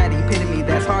could be that epitome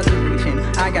that's hard to reach in.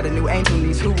 I got a new angel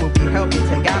niece who will be helping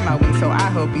to guide my wings. So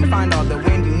I hope you find all the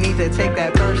wind you need to take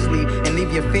that first leap and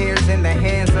leave your fears in the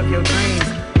hands of your dreams.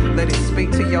 Let it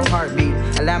speak to your heartbeat.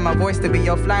 Allow my voice to be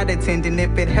your flight attendant.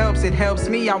 If it helps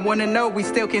me. I wanna know we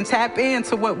still can tap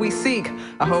into what we seek.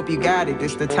 I hope you got it.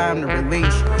 It's the time to release.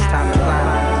 It's time to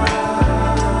fly.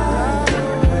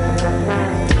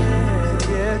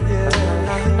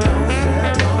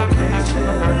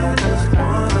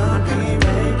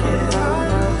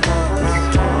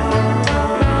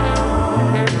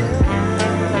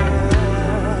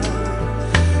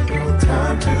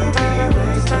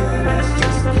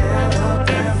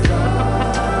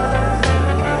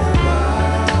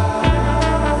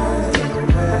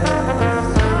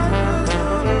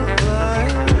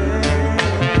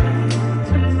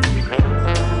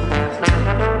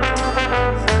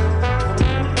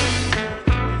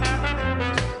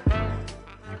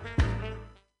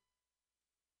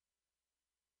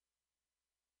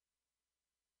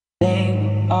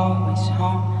 Always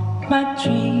haunt my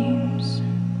dreams.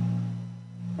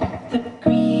 The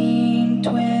green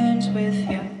twins with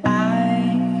your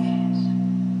eyes.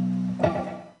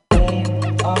 They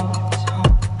will always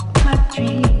haunt my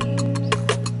dreams.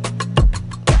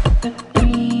 The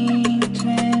green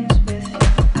twins with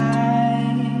your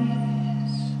eyes.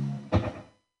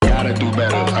 Gotta do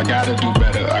better, I gotta do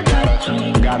better, I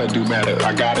gotta do better,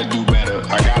 I gotta do better,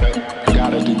 I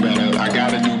gotta do better, I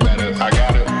gotta do better, I gotta do better, I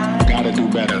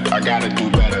gotta do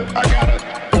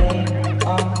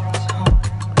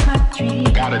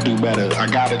better, I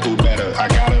gotta do better, I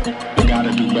gotta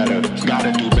do better, I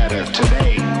gotta do better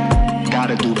today.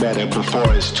 Gotta do better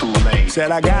before it's too late.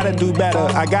 Said I gotta do better,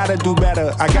 I gotta do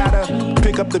better, I gotta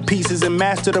pick up the pieces and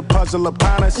master the puzzle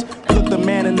upon us. Look the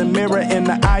man in the mirror in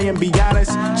the eye and be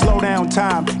honest. Slow down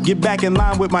time, get back in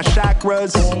line with my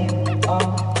chakras.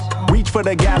 Reach for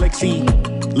the galaxy,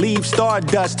 leave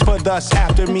stardust for thus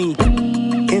after me.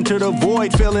 Enter the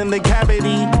void, fill in the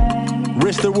cavity.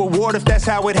 Risk the reward if that's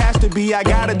how it has to be. I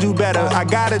gotta do better, I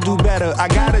gotta do better, I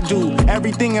gotta do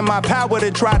everything in my power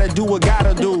to try to do what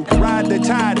gotta do. Ride the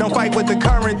tide, don't fight with the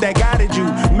current that guided you.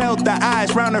 Melt the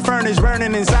ice round the furnace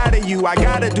burning inside of you. I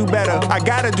gotta do better, I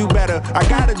gotta do better, I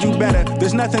gotta do better.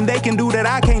 There's nothing they can do that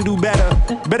I can't do better.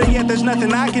 Better yet, there's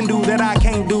nothing I can do that I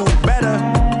can't do better.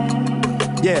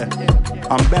 Yeah,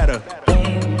 I'm better.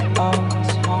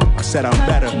 I said I'm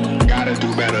better. Gotta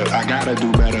do better, I gotta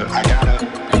do better, I gotta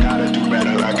do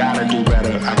better, I gotta do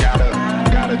better, I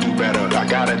gotta do better, I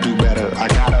gotta do better, I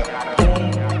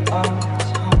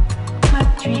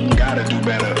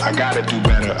gotta do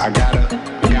better, I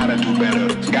gotta do better,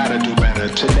 I gotta do better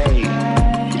today.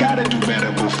 Gotta do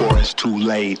better before it's too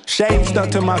late. Shade stuck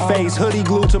to my face, hoodie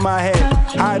glued to my head,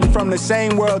 hiding from the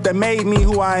same world that made me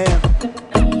who I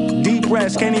am. Deep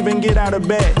rest, can't even get out of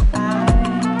bed.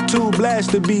 Too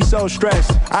blessed to be so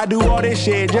stressed. I do all this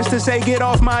shit just to say get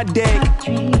off my dick.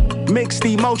 Mixed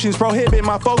emotions prohibit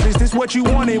my focus. This what you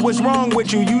wanted, what's wrong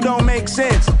with you? You don't make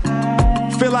sense.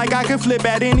 Feel like I could flip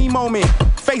at any moment.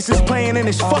 Faces playing and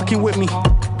it's fucking with me.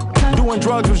 Doing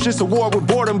drugs was just a war with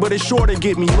boredom, but it's sure to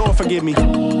get me. Lord forgive me.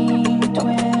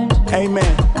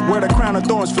 Amen. Wear the crown of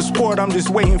thorns for sport. I'm just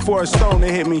waiting for a stone to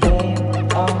hit me.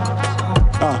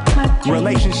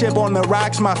 Relationship on the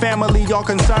rocks, my family all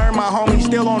concerned. My homie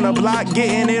still on the block,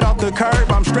 getting it off the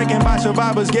curb. I'm stricken by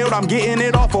survivor's guilt, I'm getting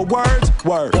it off of words.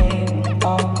 Word.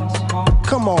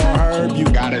 Come on, Herb, you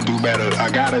gotta do better, I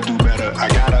gotta do better, I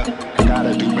gotta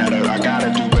do better, I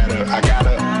gotta do better, I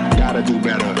gotta do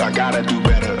better, I gotta do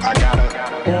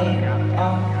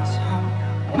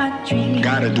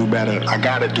better, I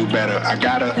gotta do better, I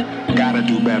gotta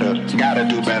do better, I gotta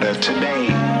do better today.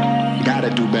 Gotta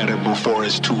do better before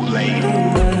it's too late. When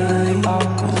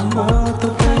I'm all the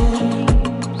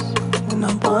waves, when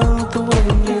I'm all the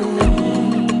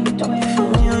wind, don't you feel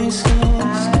me on your skin?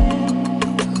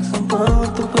 Cause I'm all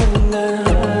the wind,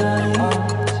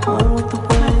 all the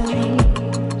wind,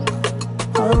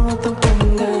 all the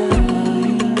wind,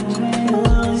 feel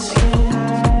on your skin.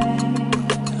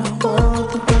 I'm all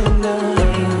the wind.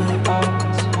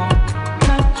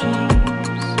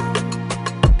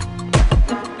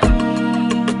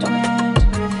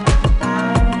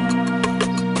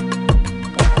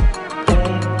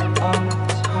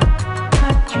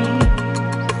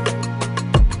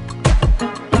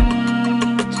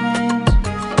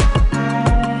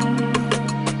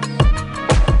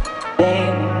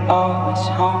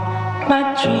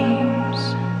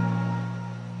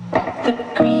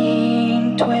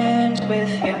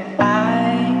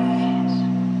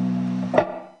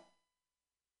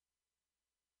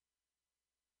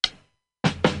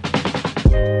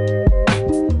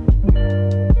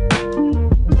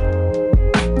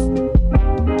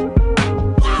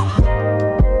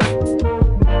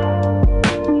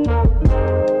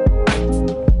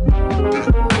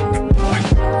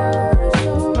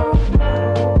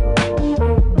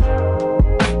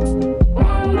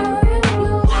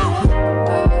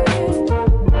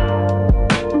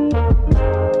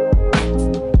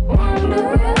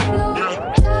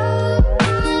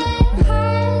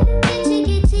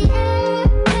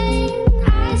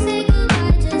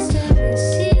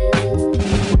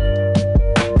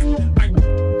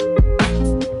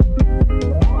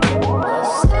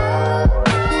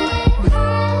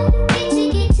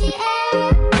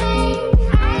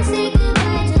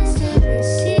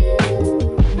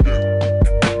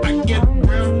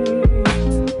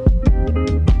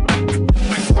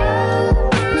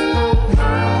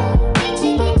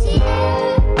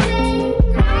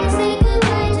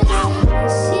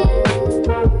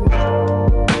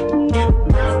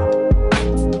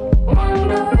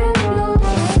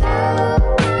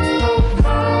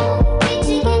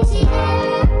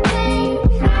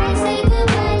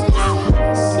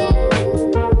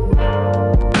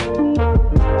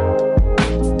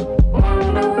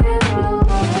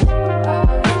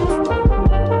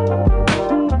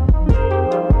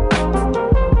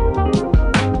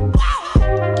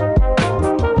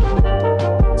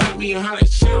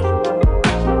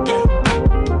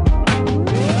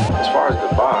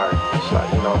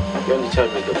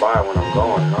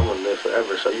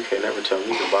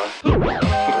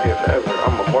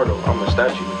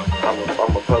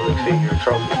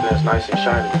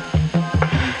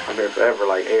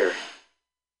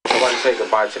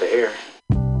 To the air.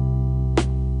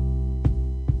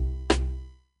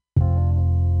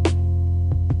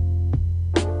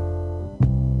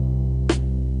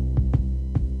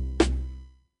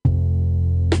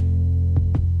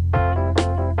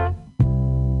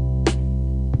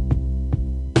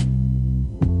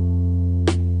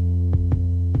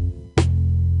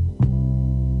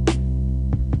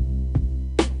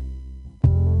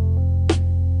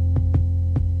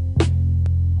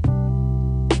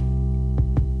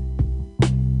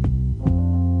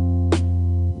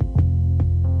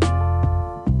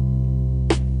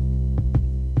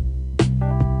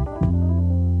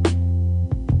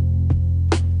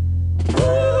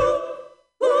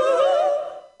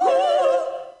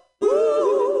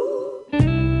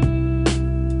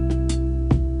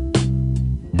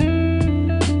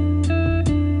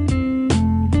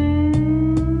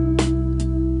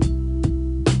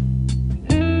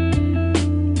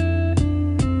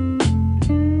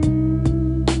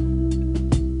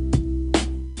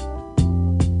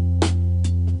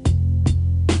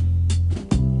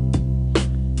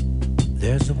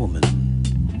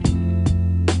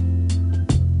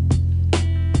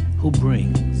 who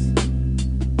brings,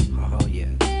 oh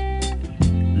yes,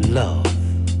 love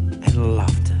and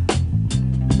laughter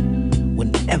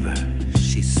whenever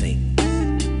she sings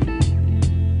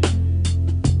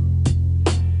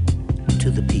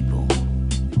to the people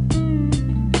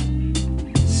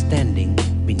standing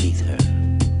beneath her.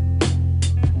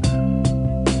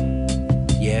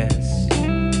 Yes,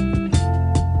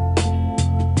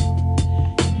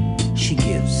 she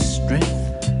gives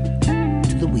strength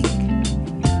to the weak.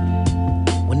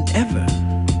 Whenever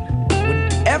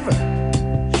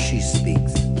she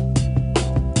speaks,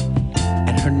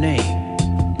 and her name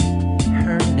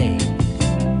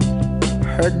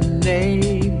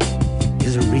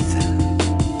is Aretha.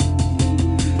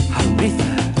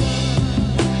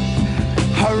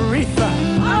 Aretha.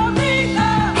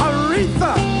 Aretha.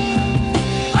 Aretha.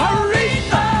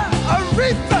 Aretha.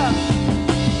 Aretha.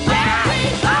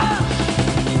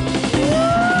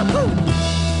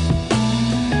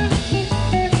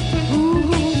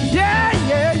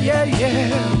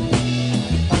 Yeah.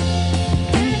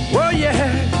 Oh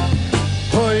yeah.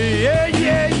 Oh yeah.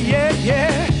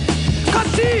 'Cause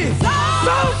she's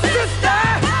soul sister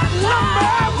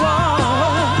number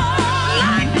one.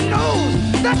 I know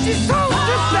that she's soul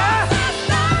sister.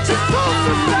 She's soul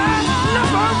sister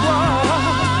number one.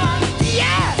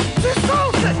 Yeah, she's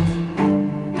soul sister.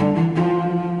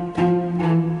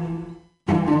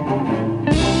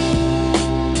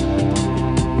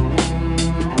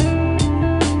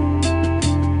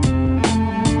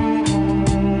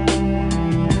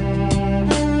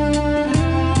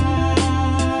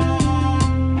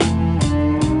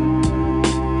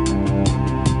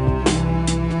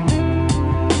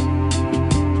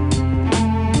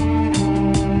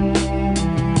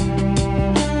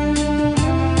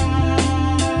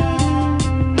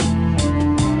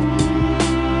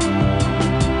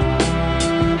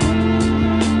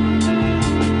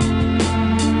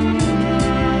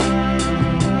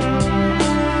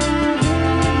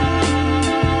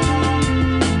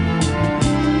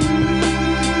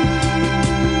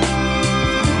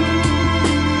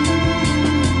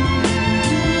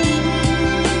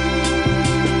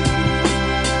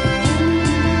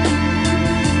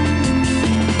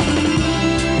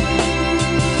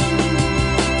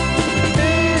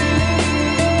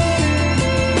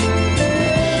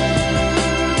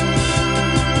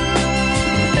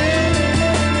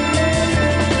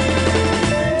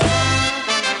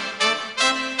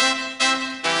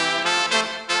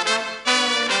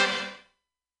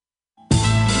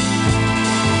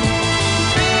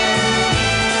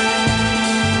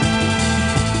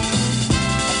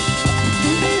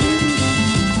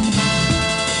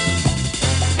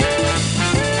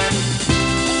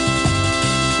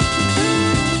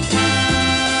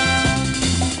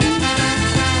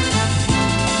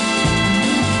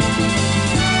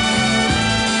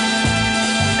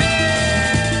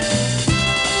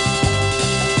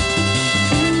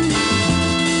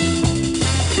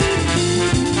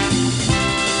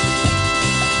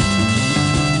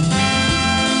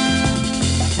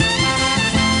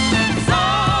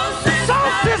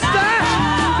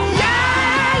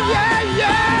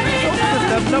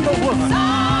 Number one.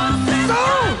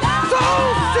 Soul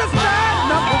sister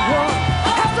number one.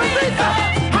 That's Aretha.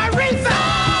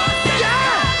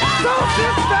 Yeah. Soul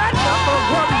sister number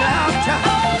one now.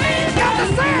 Got to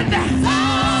say it now.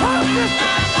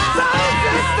 Soul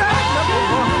sister number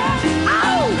one.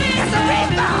 Oh, it's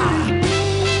Aretha.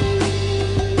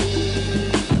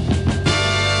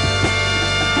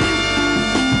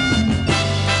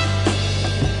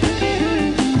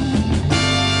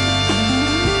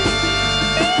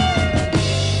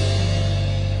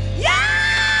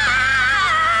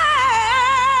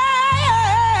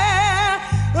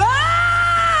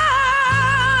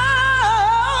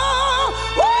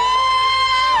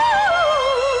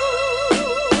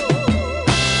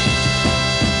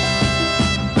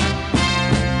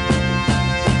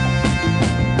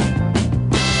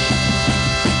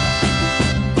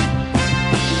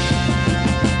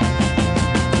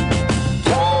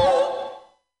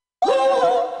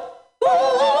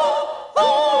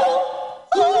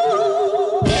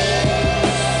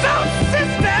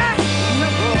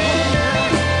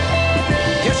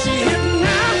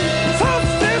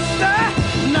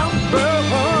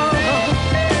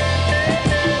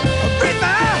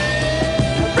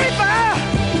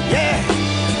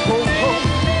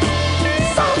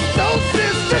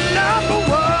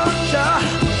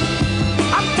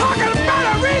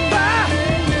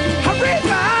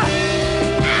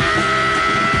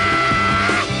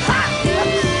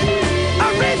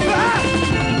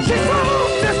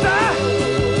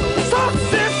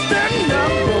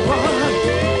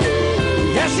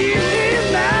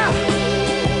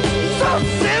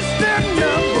 sister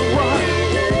number one.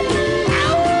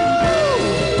 Ow!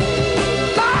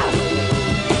 Love!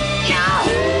 Yeah!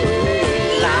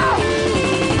 Love!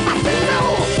 I said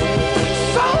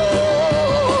soul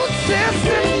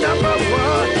sister number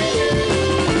one.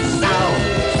 Soul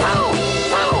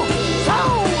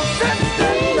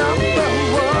sister number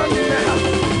one now.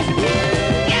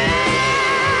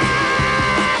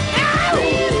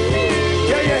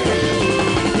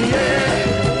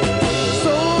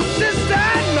 Soul sister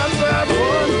number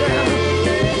one now.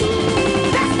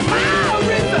 That's my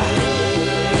river.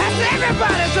 That's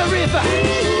everybody's a river.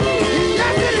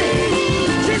 Yes, it is.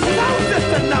 She's soul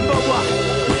sister number one.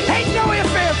 Ain't no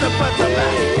ifs, ands, or buts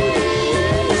about it.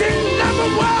 She's number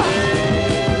one.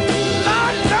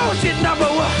 Lord knows she's number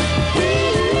one.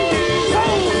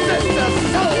 Soul sister,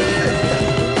 soul sister.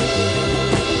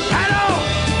 Right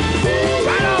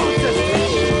on, sister.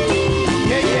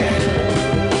 Yeah.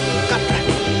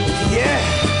 Yeah.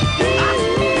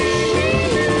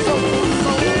 Soul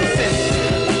sister.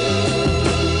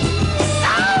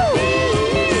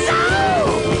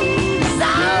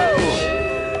 Soul.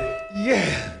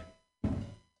 Yeah.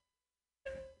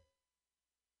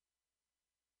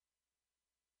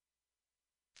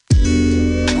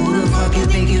 Who the fuck you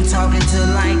think you talking to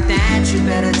like that? You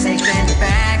better take that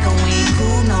back or we ain't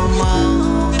cool no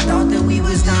more. Thought that we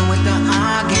was done with the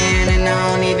arguing and I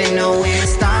don't even know where it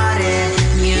started.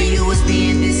 Me or you was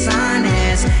being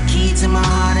dishonest. Key to my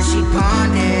heart and she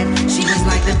pawned it. She was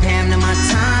like the Pam to my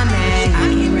timing. I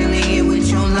can't really get with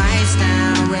your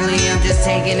lifestyle. Really, I'm just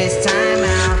taking this time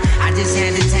out. I just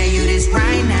had to tell you this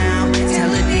right now. Tell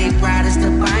the dick riders to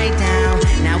bite down.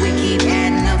 Now we keep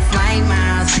adding up flight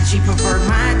miles. She preferred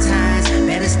my ties.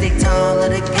 Better stick to all of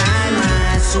the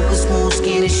guidelines. Super smooth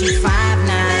skin and she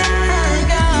 5'9".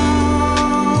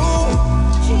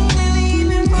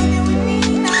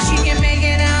 She can make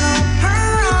it out on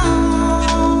her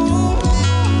own.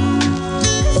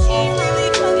 She really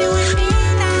fucking with me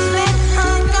now. Let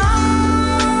her go.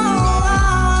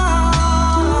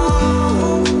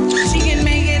 She can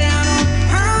make it out on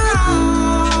her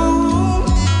own.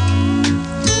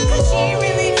 She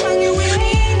really fucking with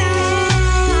me now.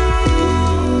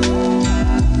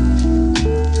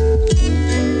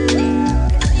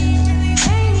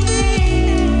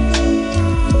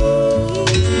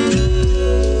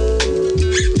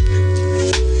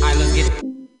 Alright, let's get it.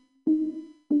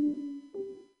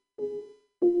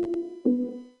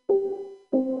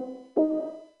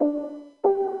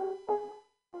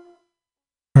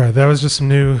 All right, that was just some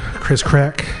new Chris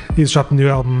Crack. He's dropped a new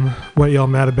album, What Y'all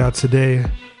Mad About Today.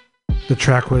 The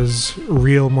track was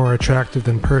Real More Attractive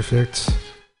Than Perfect.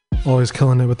 Always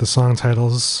killing it with the song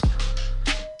titles.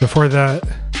 Before that,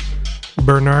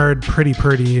 Bernard Pretty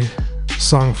Pretty,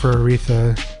 Song for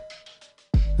Aretha.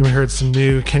 Then we heard some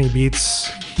new Kenny Beats.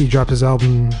 He dropped his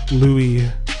album Louie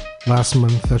last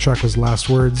month. That track was Last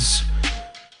Words.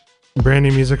 Brand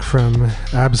new music from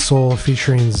Absol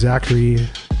featuring Zachary.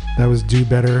 That was Do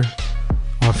Better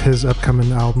off his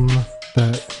upcoming album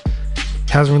that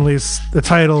hasn't released the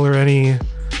title or any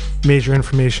major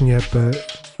information yet,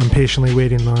 but I'm patiently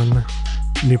waiting on a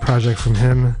new project from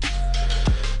him.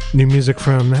 New music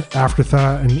from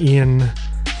Afterthought and Ian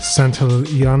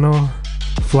Santillano,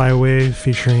 Fly Away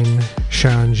featuring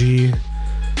Sean G.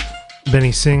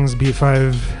 Benny Sings, Beat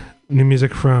 5. New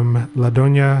music from La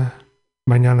Doña,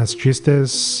 Mañanas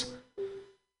Tristes.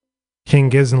 King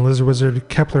Giz and Lizard Wizard,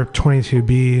 Kepler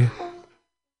 22B.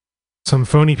 Some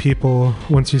Phony People,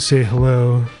 Once You Say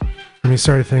Hello. And we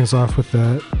started things off with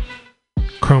that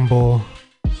Crumble,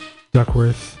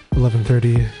 Duckworth,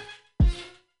 11:30.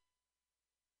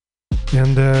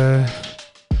 And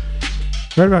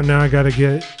right about now I gotta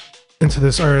get into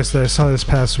this artist that I saw this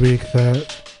past week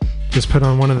that just put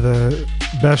on one of the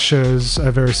best shows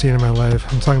I've ever seen in my life.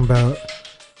 I'm talking about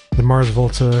the Mars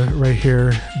Volta right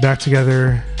here. Back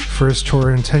together, first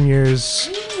tour in 10 years,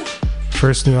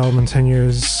 first new album in 10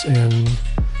 years, and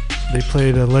they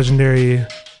played a legendary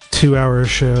 2-hour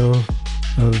show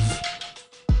of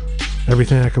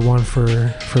everything I could want for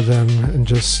them, and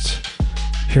just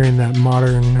hearing that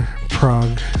modern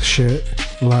prog shit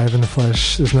live in the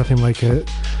flesh, there's nothing like it.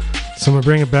 So I'm gonna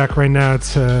bring it back right now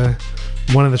to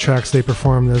one of the tracks they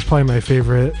performed that was probably my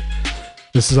favorite.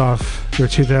 This is off their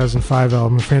 2005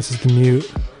 album, Francis the Mute,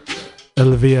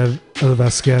 Olivia El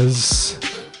Vasquez.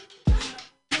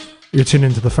 You're tuned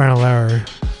into the final hour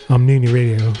on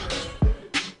MutinyRadio.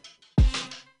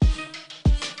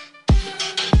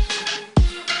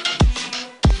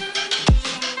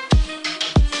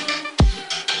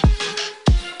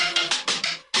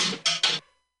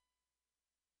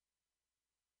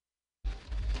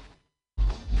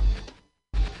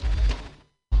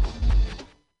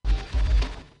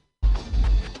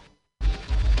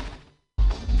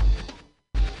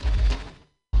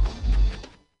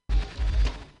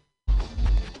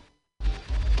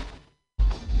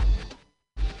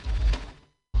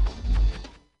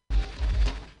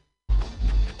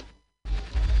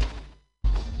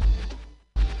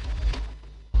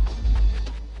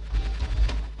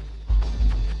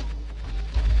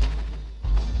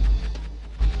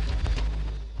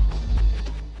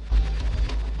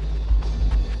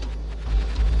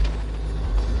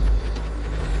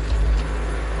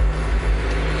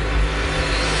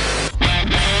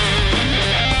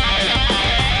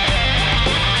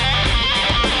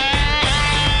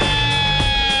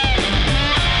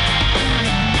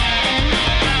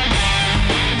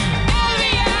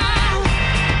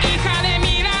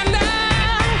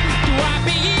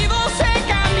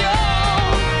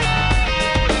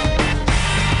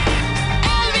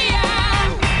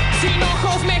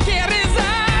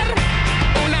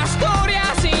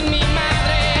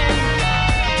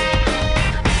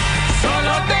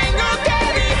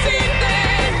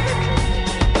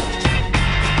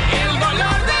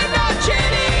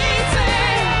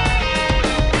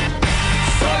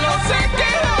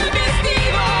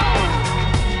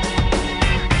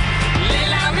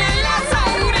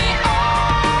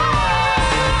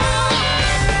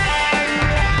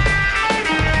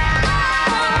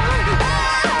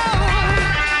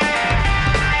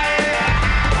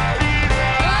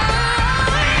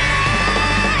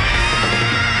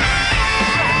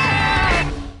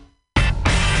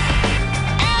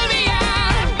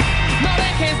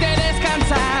 dejes de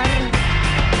descansar.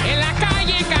 En la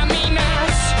calle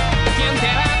caminas, ¿quién te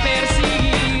va a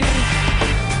perseguir?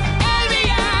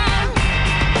 Elvia,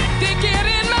 te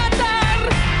quieren matar,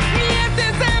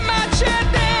 mientes de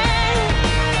machete.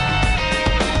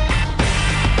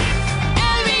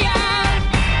 Elvia,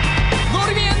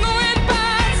 durmiendo en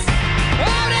paz,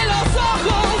 abre los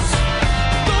ojos,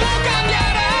 todo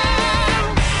cambiará.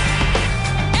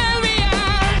 Elvia,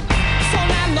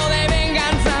 sonando de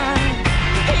venganza,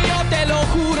 y yo te lo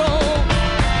juro,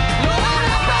 lo van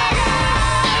a pagar.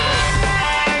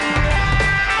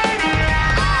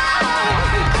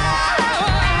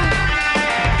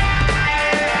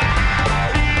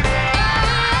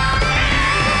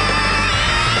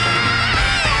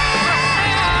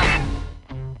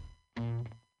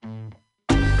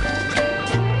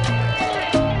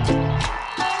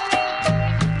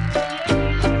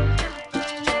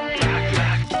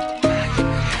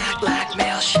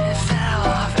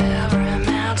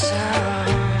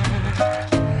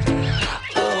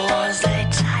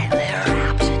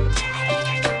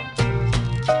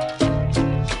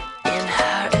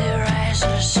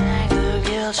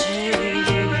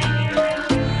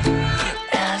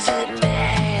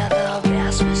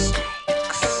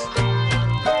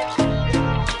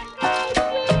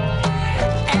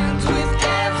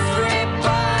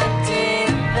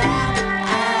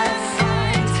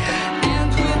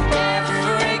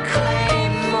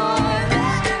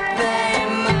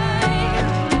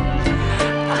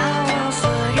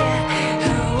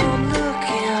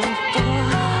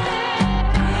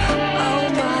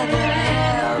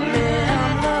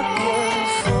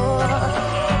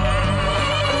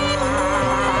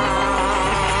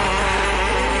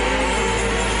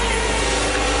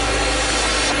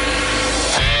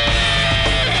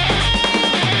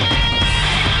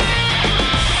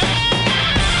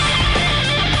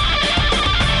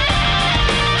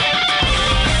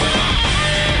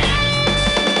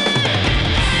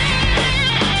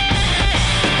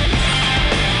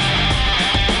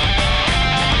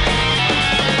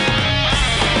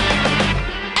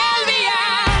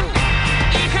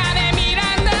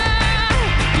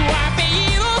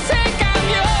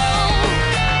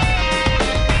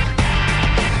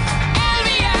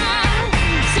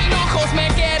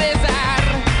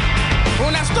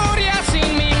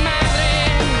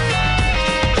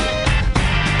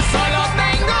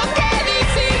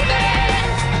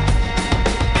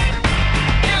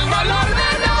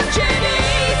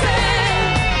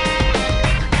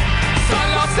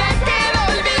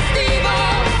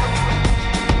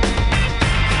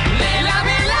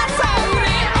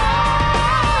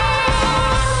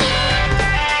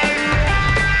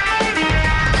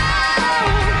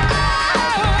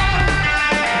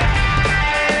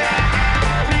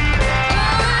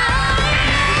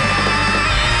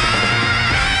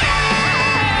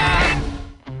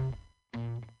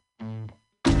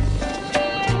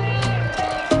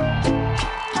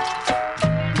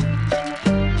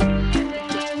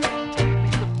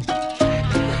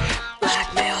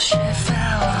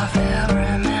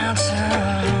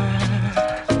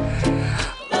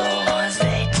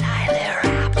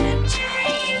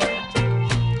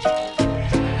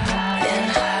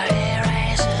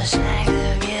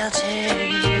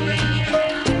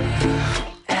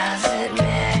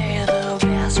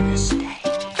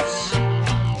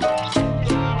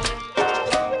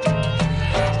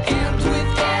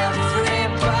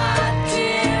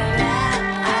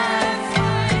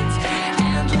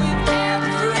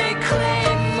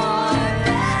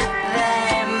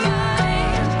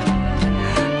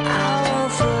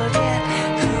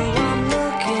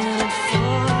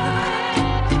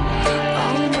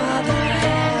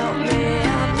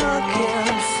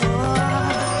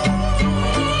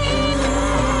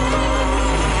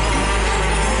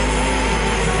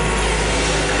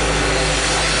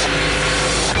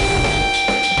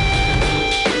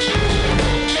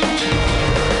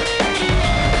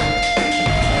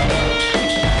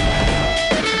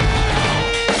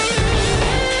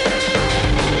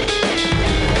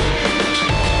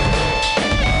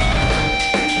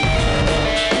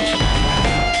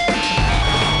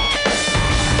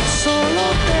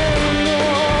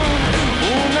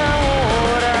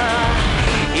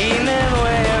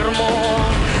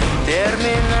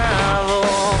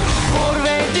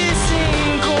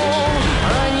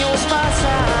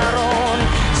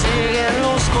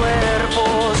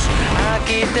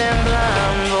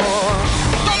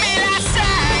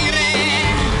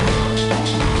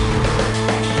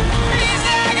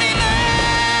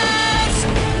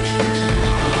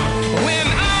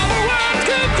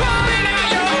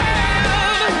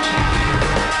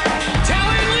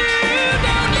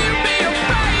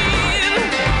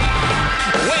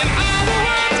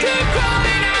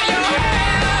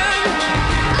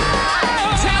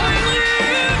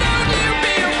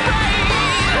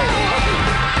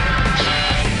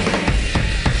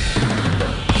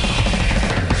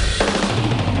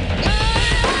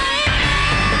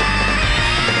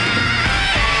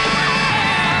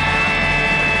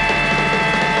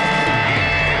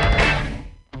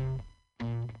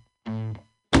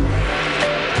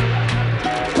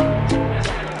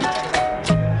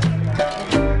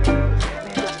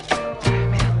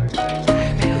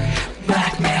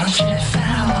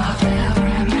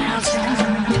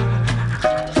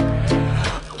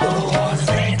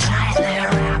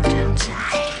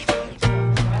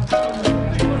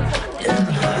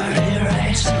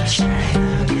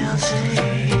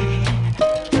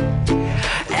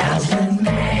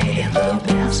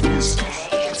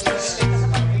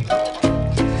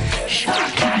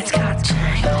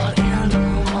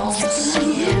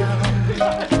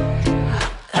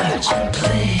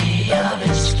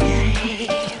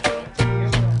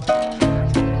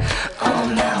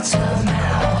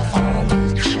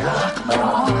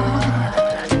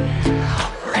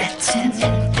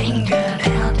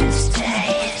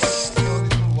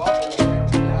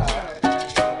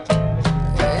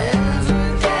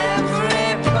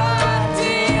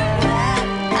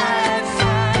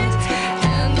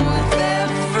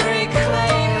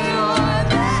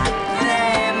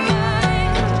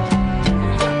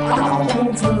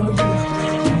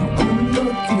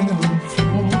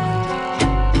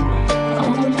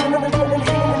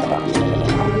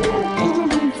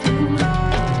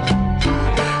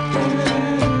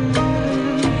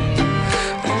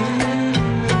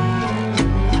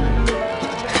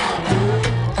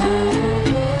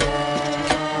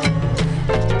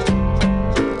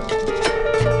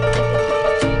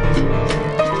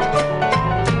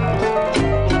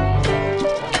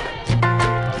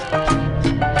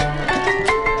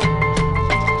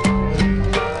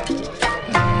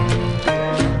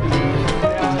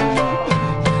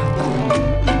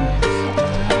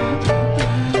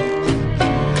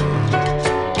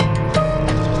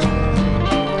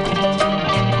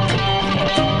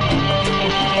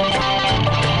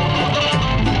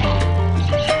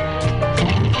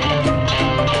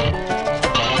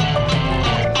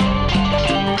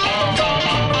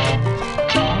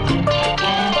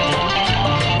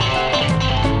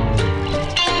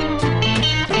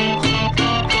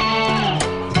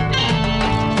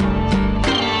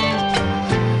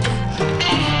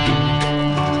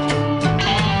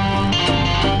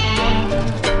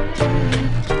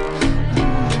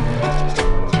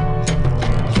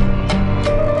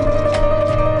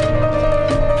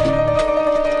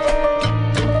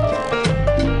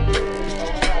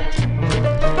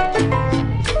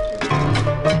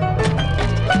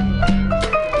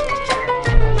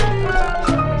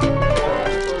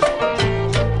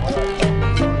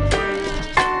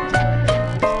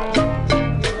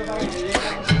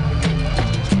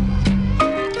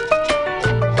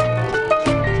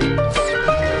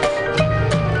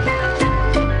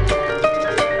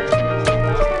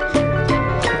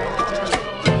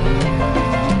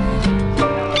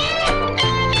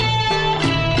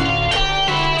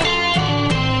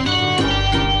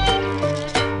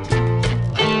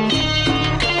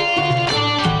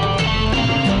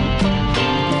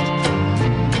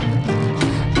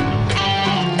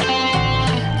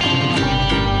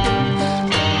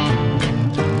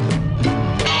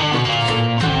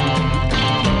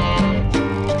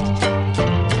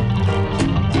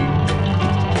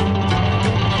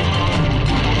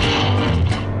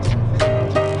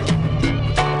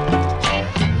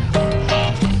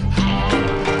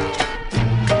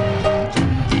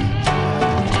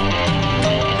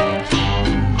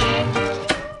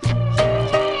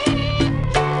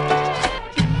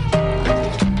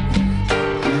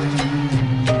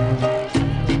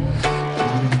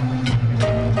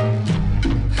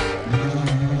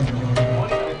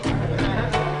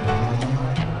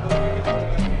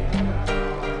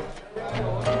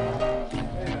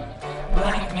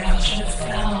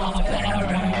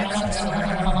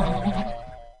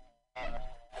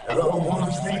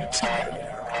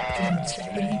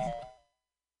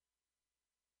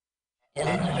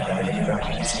 Everybody that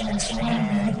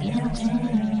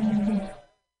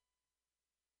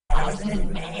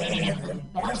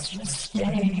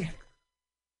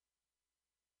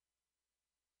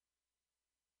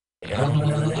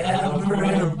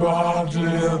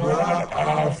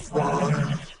I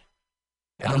find,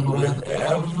 and with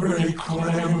every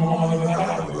claymore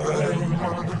that they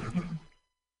mine,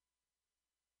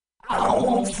 I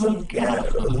won't forget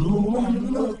who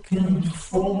I'm looking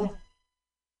for.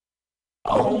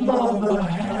 Oh, mother,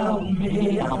 help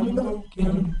me, I'm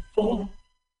looking for.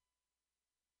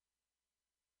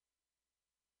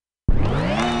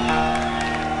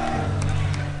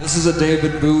 This is a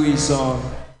David Bowie song.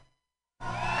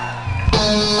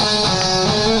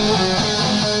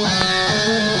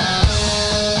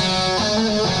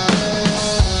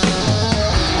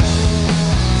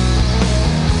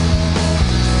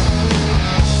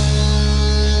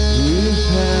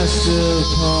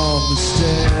 Upon the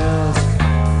stairs,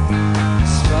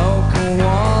 smoking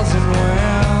wasn't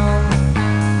well.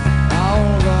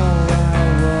 Although I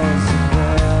wasn't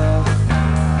there,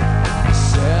 he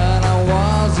said I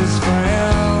was his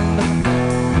friend,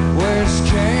 which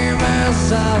came as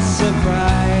a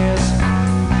surprise.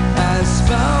 I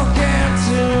spoke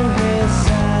into his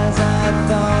eyes. I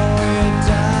thought we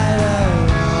died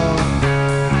alone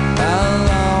a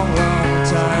long, long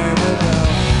time ago.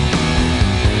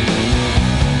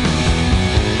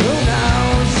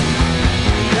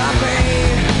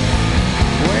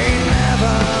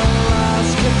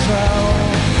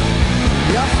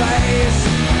 Your face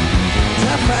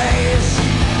to face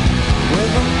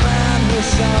with a man who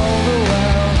sold the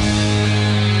world.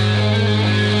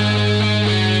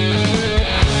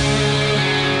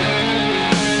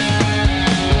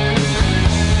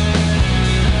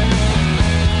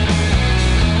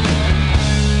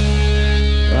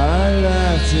 I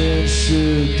left in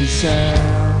super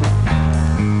sound,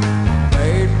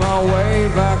 made my way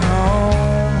back home.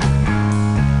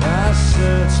 I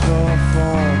searched for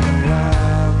former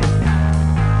land.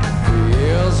 For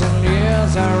years and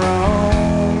years I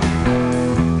roamed.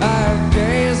 I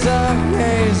gazed up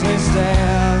hazily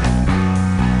stared.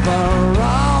 For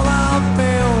all the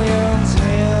millions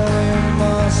here, we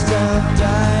must have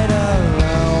died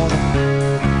alone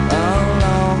a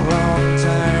long, long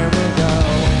time ago.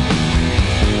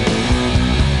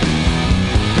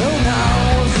 Who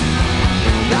knows?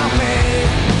 Not me.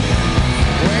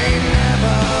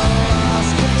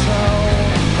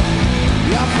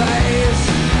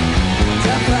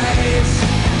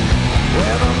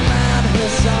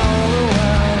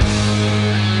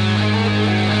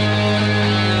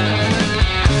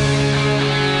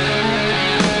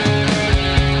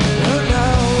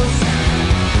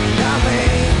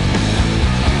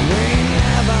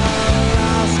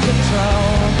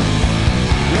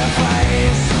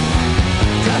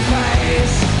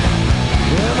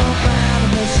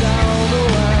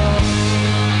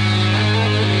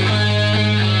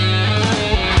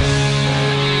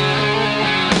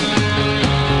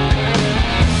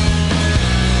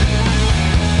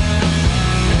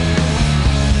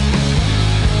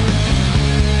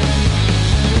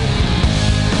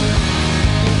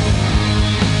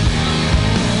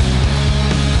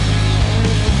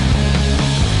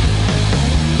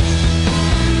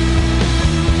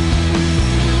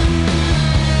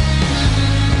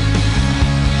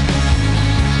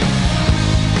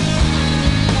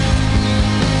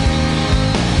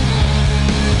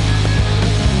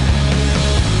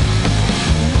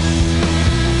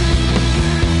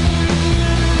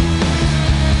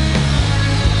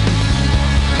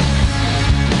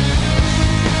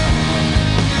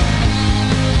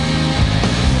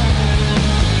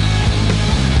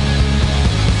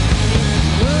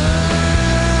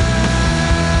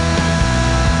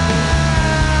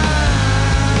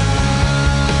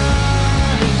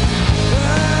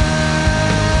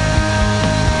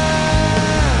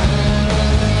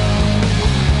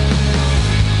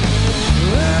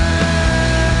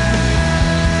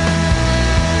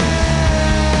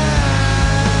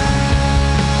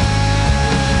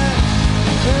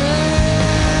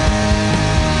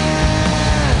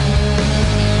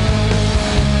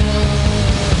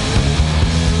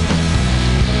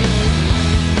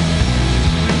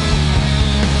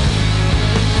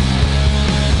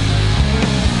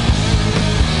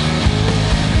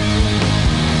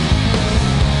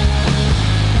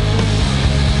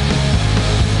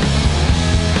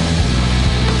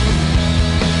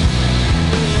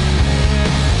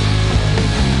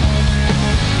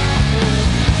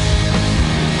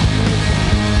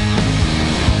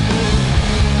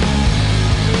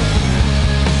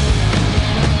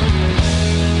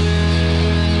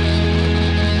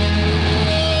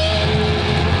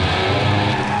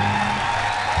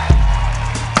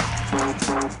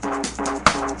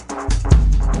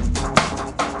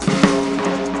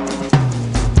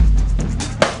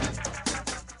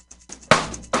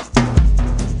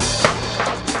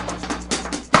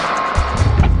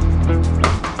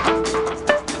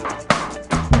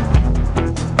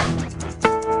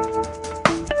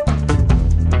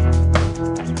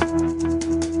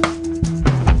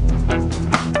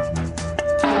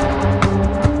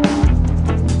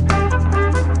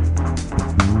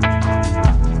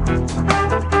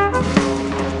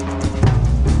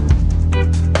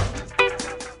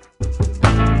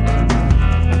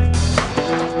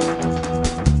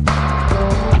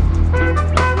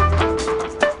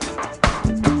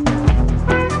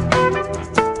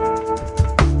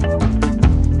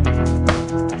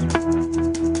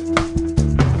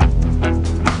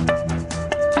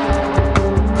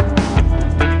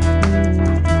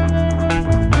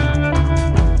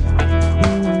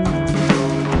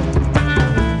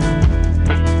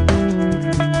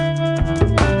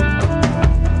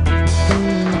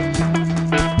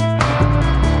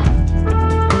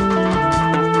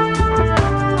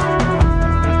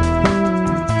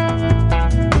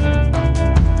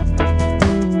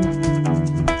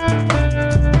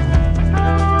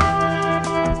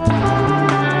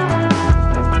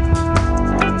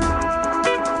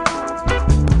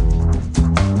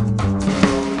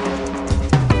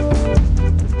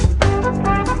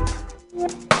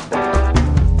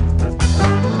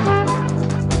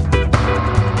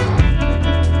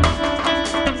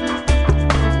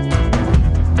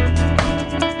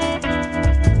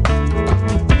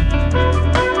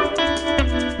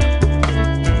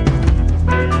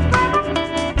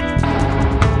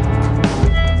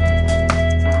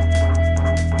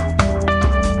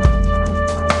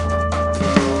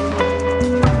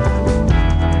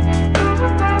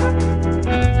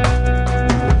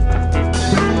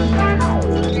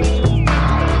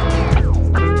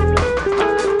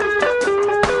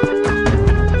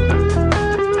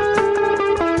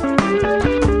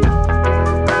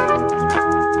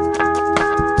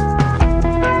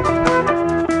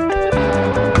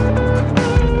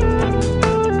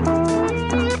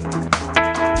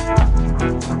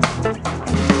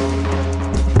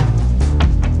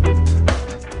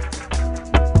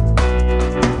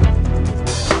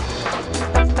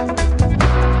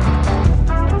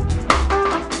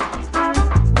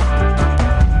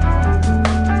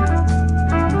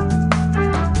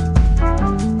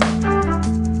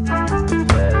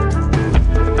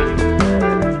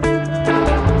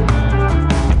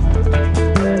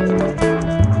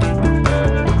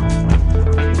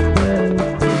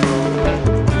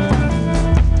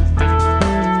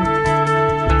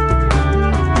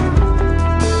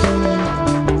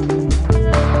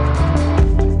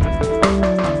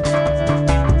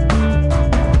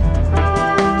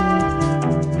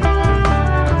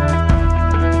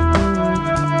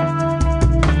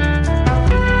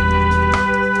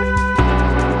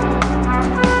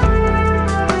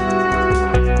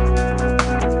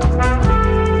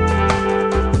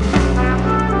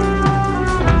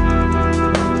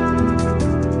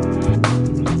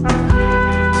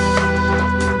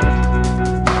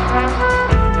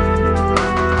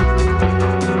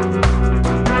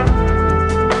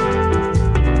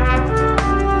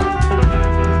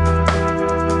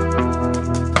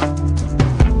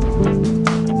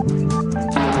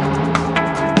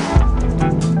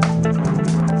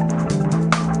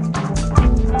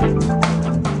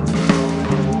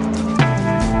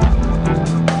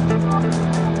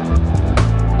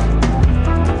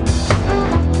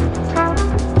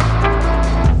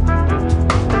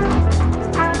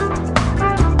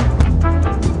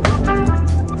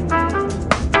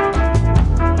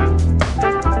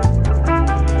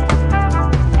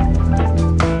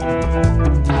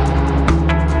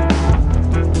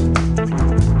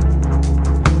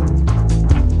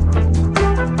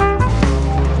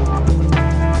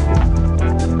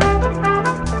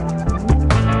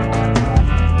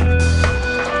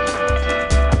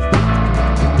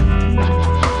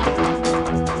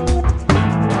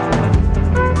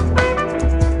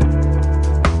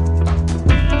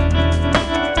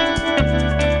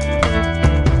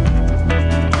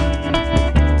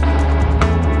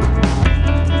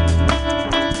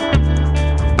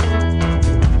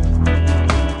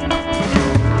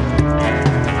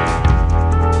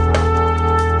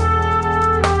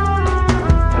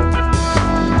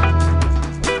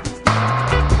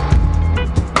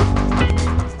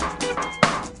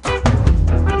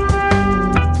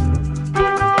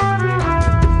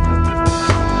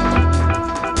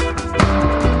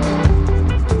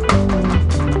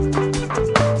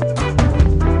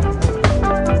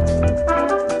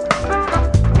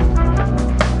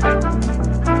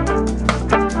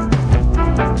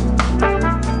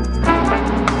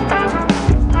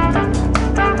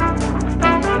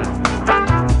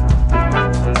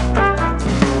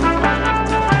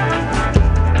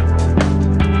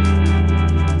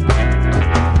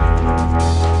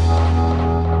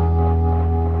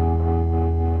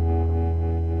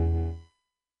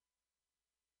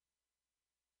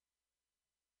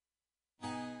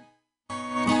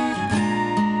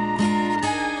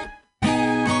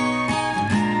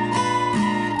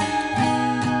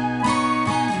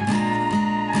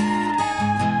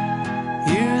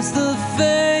 Here's the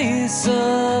face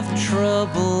of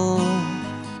trouble.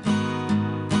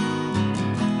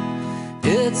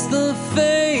 It's the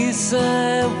face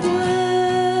I wear,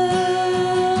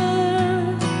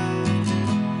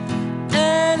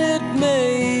 and it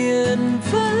may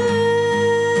invite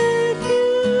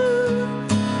you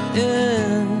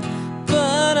in,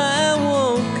 but I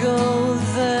won't go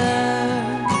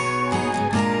there.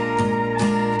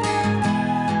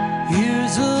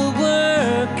 Here's a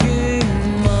working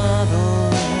model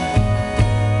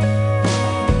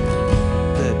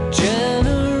that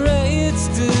generates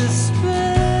despair.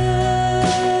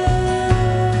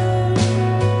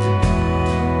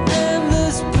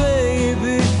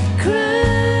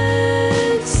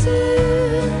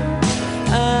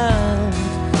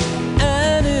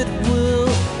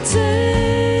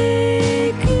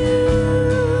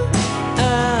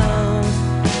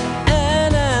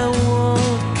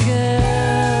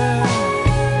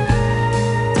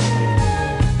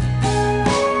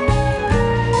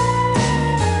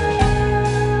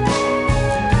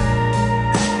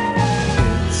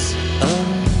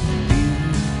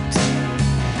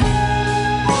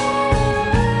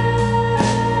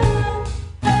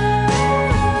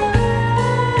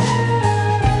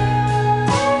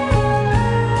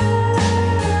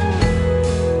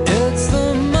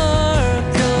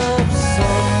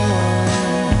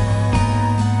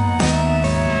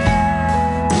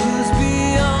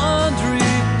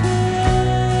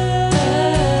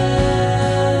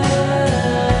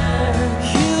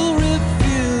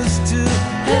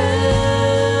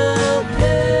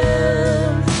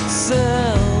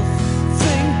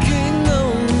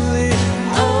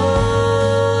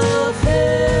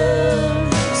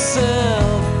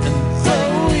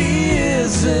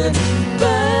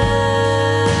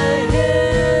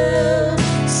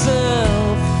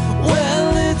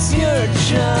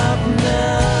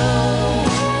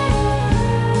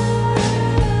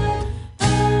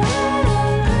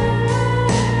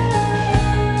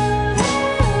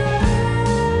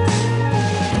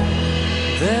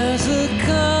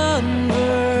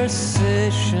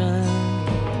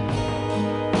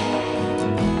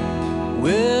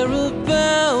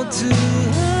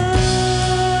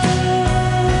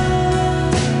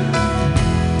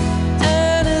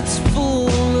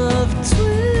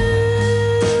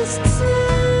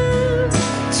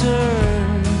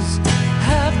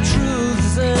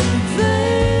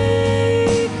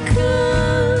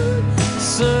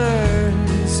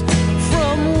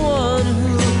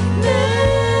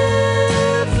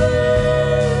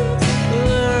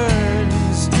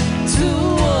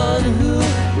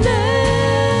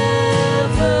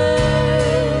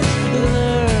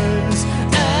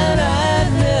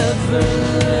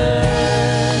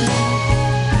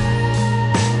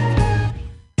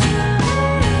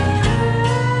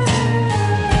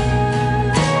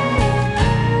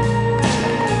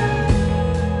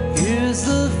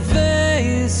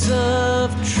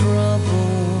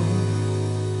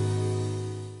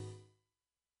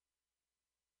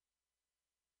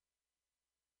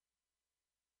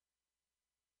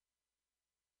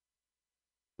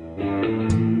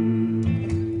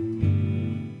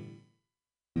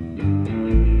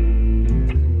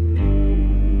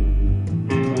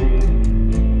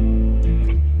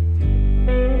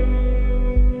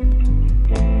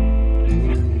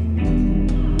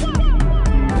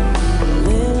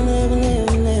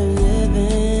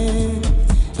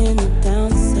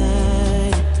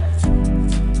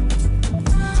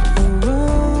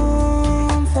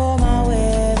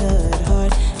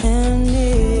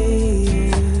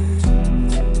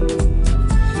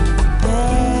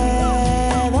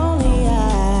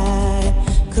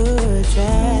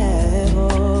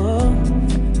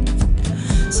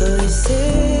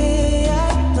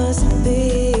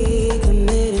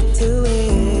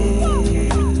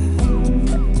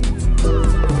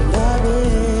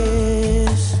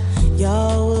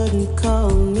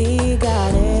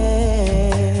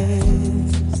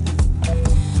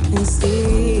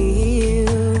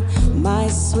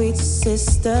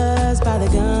 sisters by the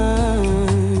gun.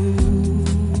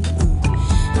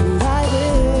 And I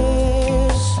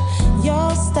wish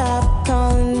you'll stop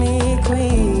calling me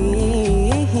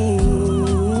queen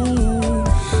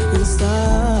and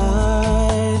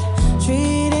start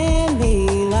treating me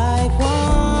like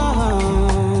one.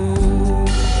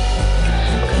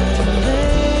 'Cause I'm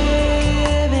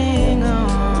living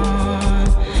on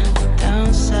the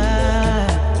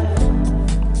downside.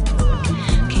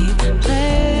 Keep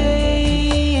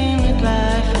playing with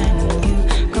life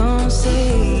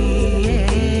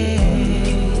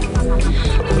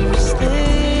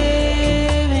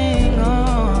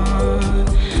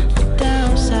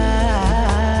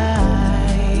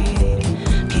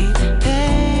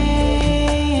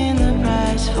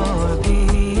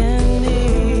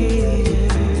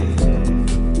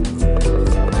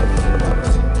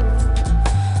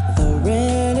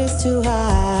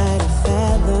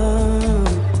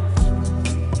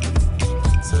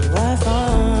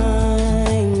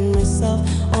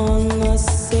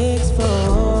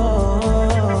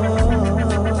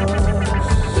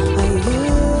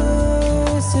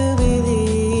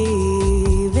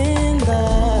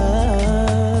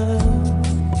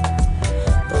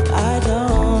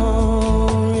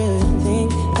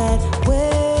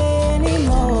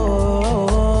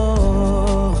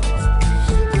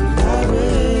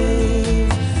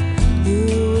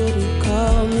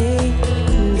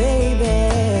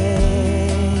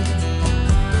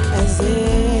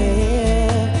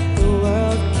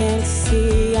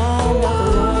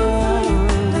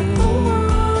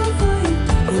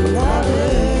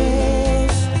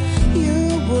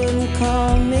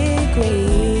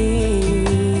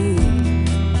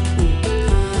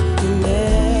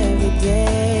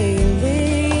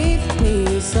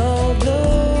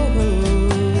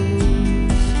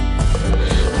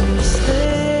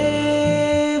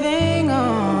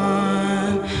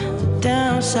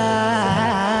side.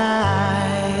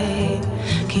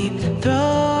 Keep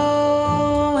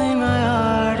throwing my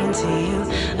heart into you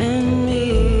and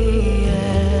me.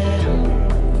 Yeah.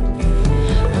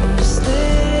 I'm just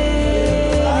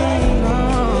living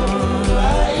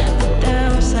on the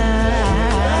downside.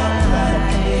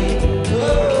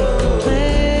 Keep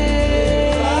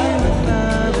playing with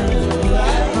love and we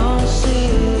won't see.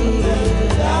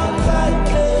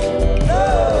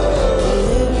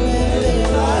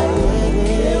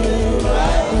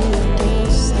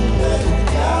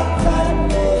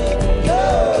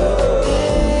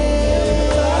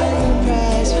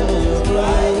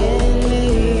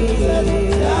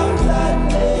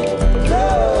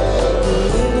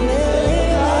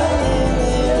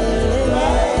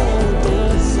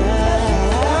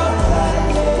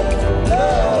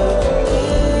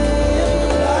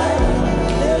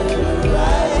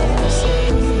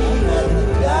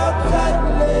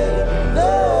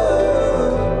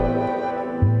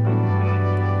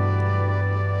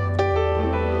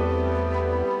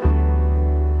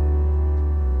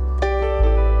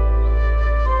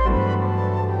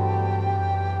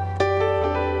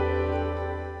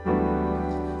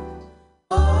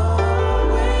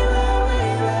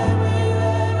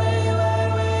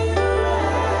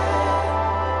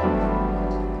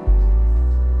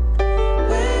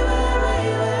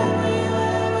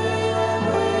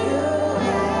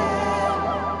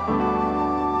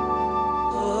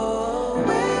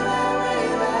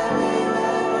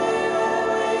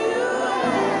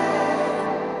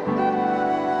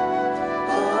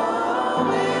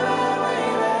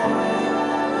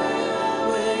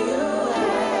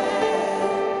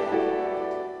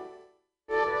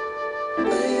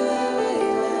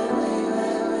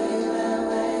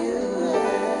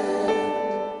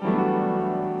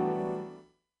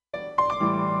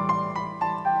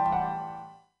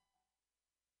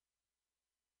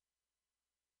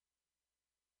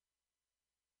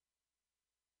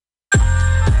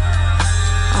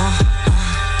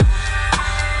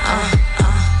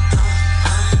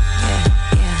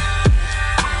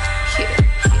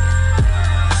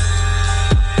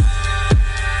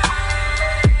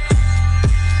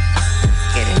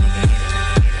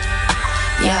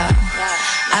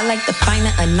 I like the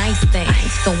finer a nice thing,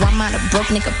 so I'm at a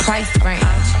broke nigga price range.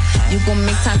 You gon'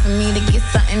 make time for me to get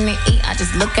something to eat, I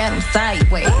just look at him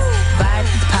sideways. Vibes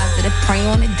is positive, pray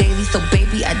on it daily, so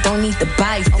baby, I don't need to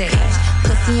buy stage.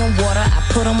 Pussy on water, I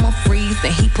put him on freeze,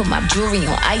 and he put my jewelry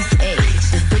on ice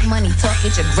age. This big money talk,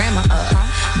 get your grandma up.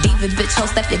 Diva bitch, ho,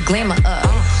 step your glamour up.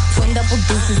 Twin double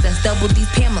deuces, that's double D's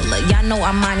Pamela. Y'all know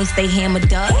Armani stay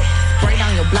hammered up. Spray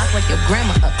down your block like your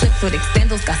grandma up. Clips with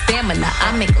extendos, got stamina,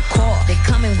 I make a call. They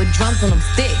coming with drums on them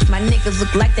sticks, my niggas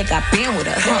look like they got band with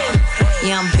us.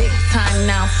 Yeah, I'm big time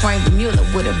now, Frank Mueller,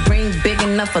 with a brain big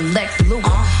enough for Lex Luger.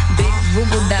 Big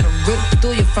Rugal that'll rip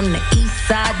through you from the east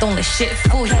side, don't let shit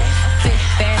fool you. Fit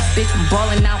fast bitch, I'm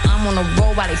ballin' out, I'm on a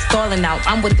roll while they stallin' out.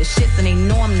 I'm with the shits and they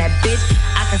know I'm that bitch.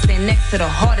 I can stand next to the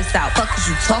hardest out. Fuck is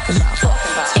you talking about?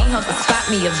 Ain't hard to spot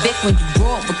me a Vic when you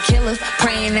grow up with killers.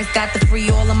 Praying that's got to free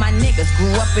all of my niggas.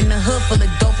 Grew up in the hood full of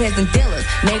dope heads and dealers.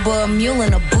 Neighbor a mule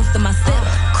and a boost of my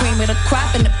sitter. Cream of the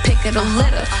crop and the pick of the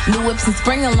litter. New whips in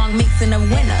spring along meats in the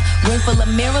winter. Room full of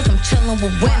mirrors, I'm chillin'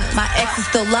 with winners. My exes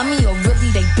still love me or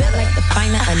really they bill like the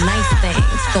finer a nice thing.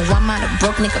 So I'm at a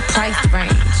broke nigga price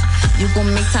range. You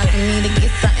gon' make time for me to get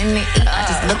something to eat, I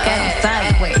just look at him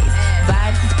sideways.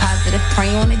 Vibes is positive, pray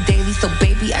on it daily, so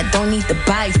baby, I don't need to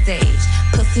buy stage.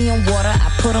 Pussy on water, I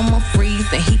put him on freeze,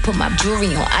 and he put my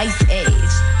jewelry on ice age.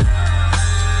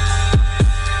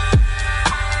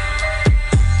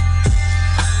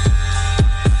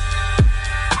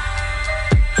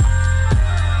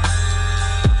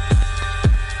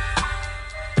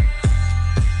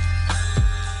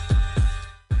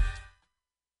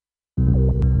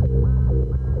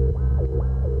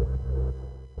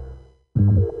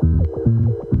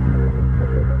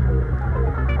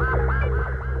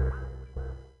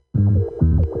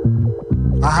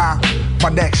 My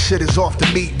next shit is off the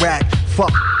meat rack.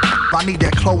 Fuck, I need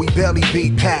that Chloe Bailey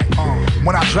beat pack.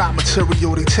 When I drop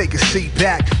material, they take a seat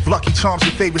back. Lucky Charms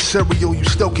your favorite cereal, you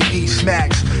still can eat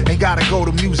snacks. Ain't gotta go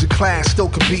to music class, still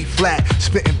can be flat.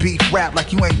 Spitting beef rap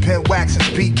like you ain't pen wax and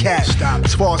speed cat.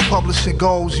 As far as publishing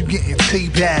goes, you getting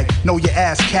teabag. Know your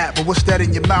ass cat, but what's that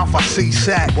in your mouth? I see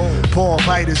sack. Ball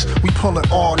writers, we pulling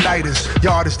all-nighters.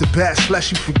 Yard is the best,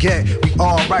 lest you forget. We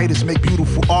all writers, make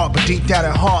beautiful art, but deep down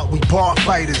at heart, we bar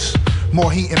fighters. More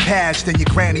heat and pads than your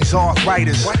granny's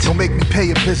arthritis. Don't make me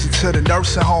pay a visit to the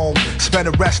nursing home. Spend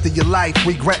the rest of your life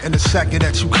regretting the second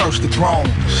that you cursed the throne.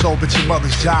 So bitch your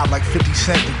mother's job like 50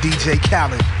 Cent to DJ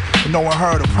Khaled. but no one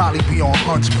heard, will probably be on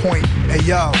Hunt's Point. Hey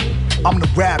yo, I'm the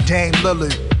rap Dame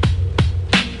Lillard.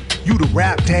 You the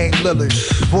rap Dame Lillard.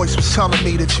 Voice was telling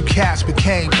me that you cats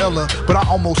became iller, but I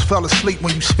almost fell asleep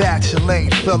when you spat your lane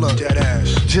filler. Dead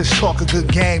ass. Just talk a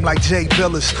good game like Jay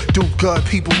Billis. Do good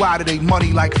people out of their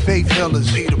money like faith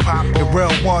healers. Peter Pop. The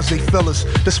real ones, they fillers.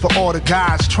 This for all the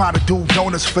guys trying to do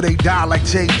donuts for they die like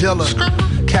Jay Dilla.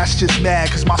 Cats just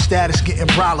mad cause my status getting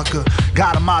brolica.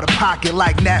 Got him out of pocket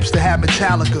like Napster had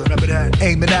Metallica. Remember that?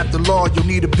 Aiming at the Lord, you'll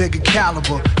need a bigger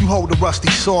caliber. You hold a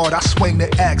rusty sword, I swing the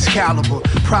Excalibur.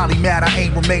 Probably mad I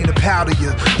ain't remain to powder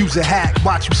you. Use a hack,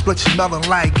 watch you split your melon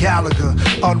like Gallagher.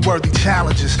 Unworthy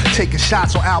challenges, taking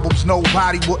shots on albums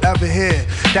nobody will ever hear.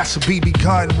 That's a BB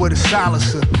gun with a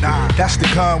silencer. Nah, that's the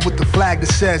gun with the flag that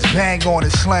says bang on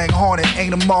it. Slang hornet,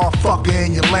 ain't a motherfucker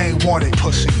in your lane wanted.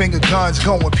 Pussy finger guns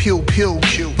going pew pew.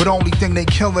 But only thing they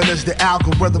killing is the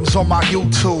algorithms on my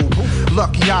YouTube.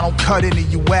 Lucky I don't cut into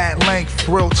you at length.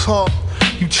 Real talk,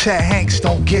 you Chet Hanks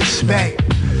don't get spanked.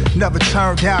 Never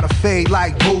turned down a fade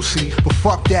like Boosie, but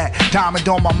fuck that, diamond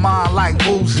on my mind like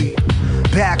Uzi.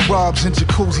 Back rubs and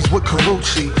jacuzzis with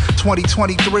Carucci.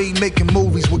 2023 making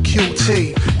movies with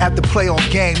QT. At the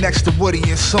playoff game next to Woody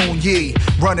and Soon Yi.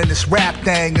 Running this rap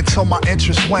thing until my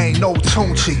interest wane, no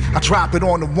Tunchi. I drop it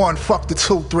on the 1, fuck the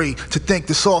 2-3. To think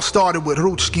this all started with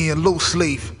Ruchki and Loose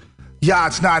Leaf.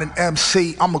 Yard's not an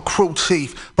MC, I'm a crew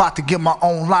chief. About to get my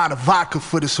own line of vodka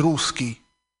for this Ruski.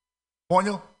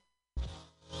 Ponyo?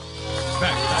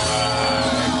 Back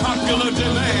by popular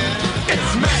demand,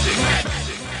 it's magic.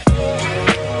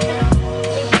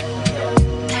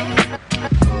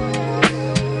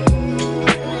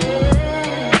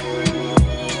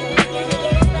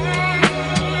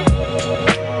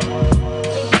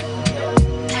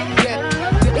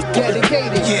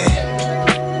 Dedicated. Yeah.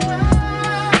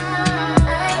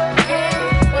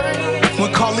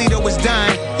 When Carlito was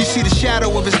dying, you see the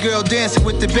shadow of his girl dancing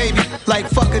with the baby. Like,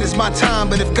 fuck it, it's my time,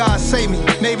 but if God save me,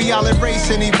 maybe I'll erase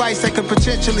any vice that could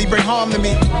potentially bring harm to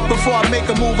me. Before I make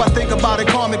a move, I think about it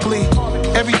karmically.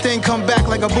 Everything come back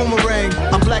like a boomerang.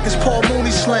 I'm black as Paul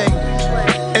Mooney slang.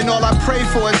 And all I pray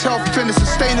for is health and a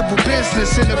sustainable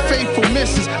business and a faithful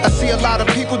missus. I see a lot of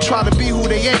people try to be who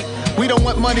they ain't. We don't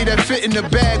want money that fit in the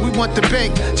bag, we want the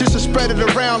bank. Just to spread it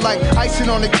around like icing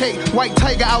on the cake. White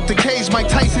Tiger out the cage, Mike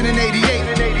Tyson in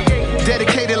 88.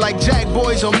 Dedicated like Jack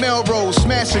Boys on Melrose.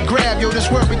 Smash and grab, yo, this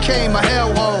world became a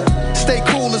hellhole. Stay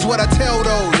cool is what I tell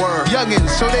those youngins,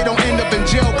 so they don't end up in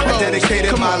jail clothes. I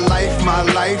dedicated my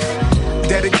life.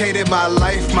 Dedicated my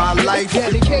life. I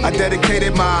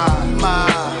dedicated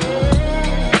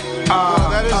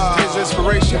that is his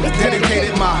inspiration.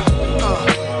 Dedicated my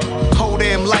whole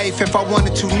damn life. If I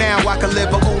wanted to now, I could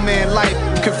live an old man life.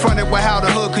 Confronted with how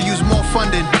the hood could use more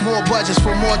funding, more budgets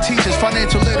for more teachers,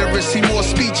 financial literacy, more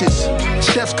speeches.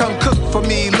 Chefs come cook for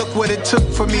me, look what it took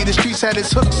for me. The streets had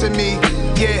its hooks in me,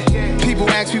 yeah. People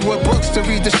ask me what books to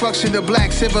read. Destruction of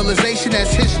black civilization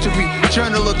as history.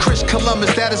 Journal of Chris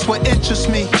Columbus, that is what interests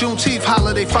me. Juneteenth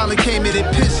holiday finally came and it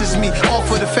pisses me off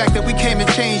for the fact that we came and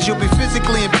changed. You'll be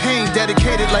physically in pain.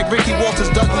 Dedicated like Ricky Walters,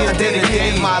 Dougie and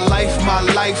dedicated my life.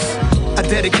 I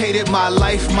dedicated my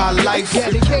life. I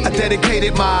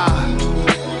dedicated my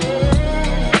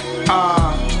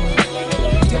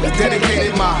I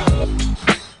dedicated my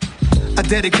I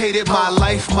dedicated my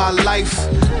life.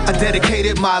 I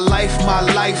dedicated my life.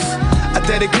 I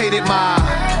dedicated my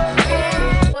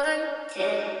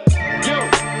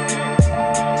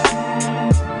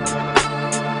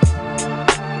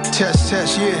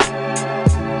Test, yeah.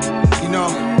 You know,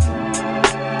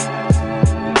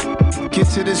 get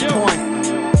to this point,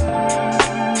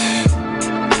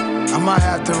 I might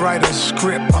have to write a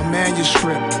script, a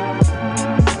manuscript.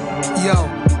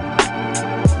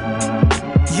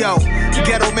 Yo,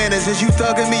 ghetto manners, is you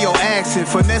thugging me or axing,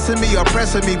 finessing me or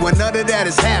pressing me when none of that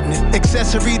is happening.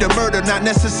 Accessory to murder, not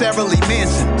necessarily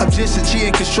Manson. I'm just a G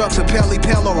and constructs a Pelly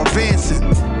Pell or advancing.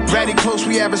 Ratty close,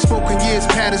 we haven't spoken years,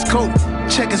 pat his coat.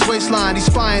 Check his waistline, he's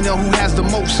spying on who has the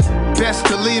most. Best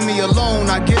to leave me alone,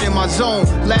 I get in my zone.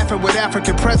 Laughing with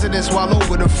African presidents while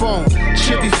over the phone.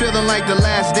 Should be feeling like the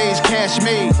last days cash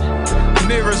made.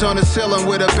 Mirrors on the ceiling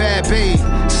with a bad babe.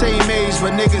 Same age,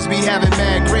 but niggas be having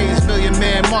mad grades. Million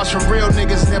man march from real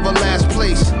niggas never last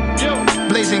place.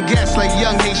 Blazing gas like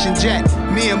young Haitian Jack.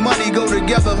 Me and money go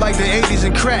together like the 80s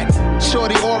and crack.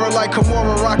 Shorty aura like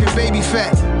Kimura rockin' baby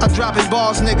fat. I'm dropping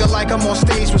balls, nigga, like I'm on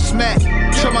stage with Smack.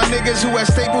 To my niggas who had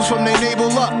staples from their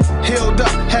navel up. Healed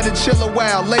up, had to chill a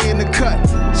while, lay in the cut.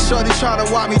 Shorty try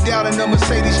to walk me down in the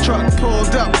Mercedes truck.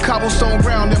 Pulled up, cobblestone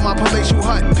ground in my palatial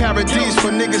hut. Paradise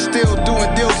for niggas still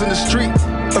doing deals in the street.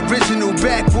 Original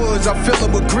backwoods, I fill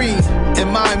them with green.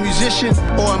 And my museum musician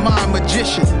or am I a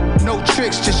magician? No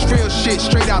tricks, just real shit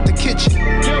straight out the kitchen.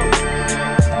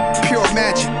 Pure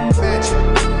magic, magic.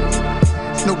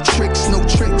 No tricks, no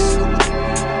tricks.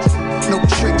 No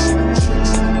tricks.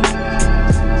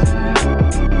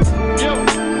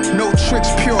 No tricks,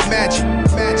 pure magic,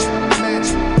 magic,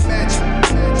 magic, magic,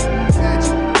 magic,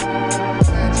 magic.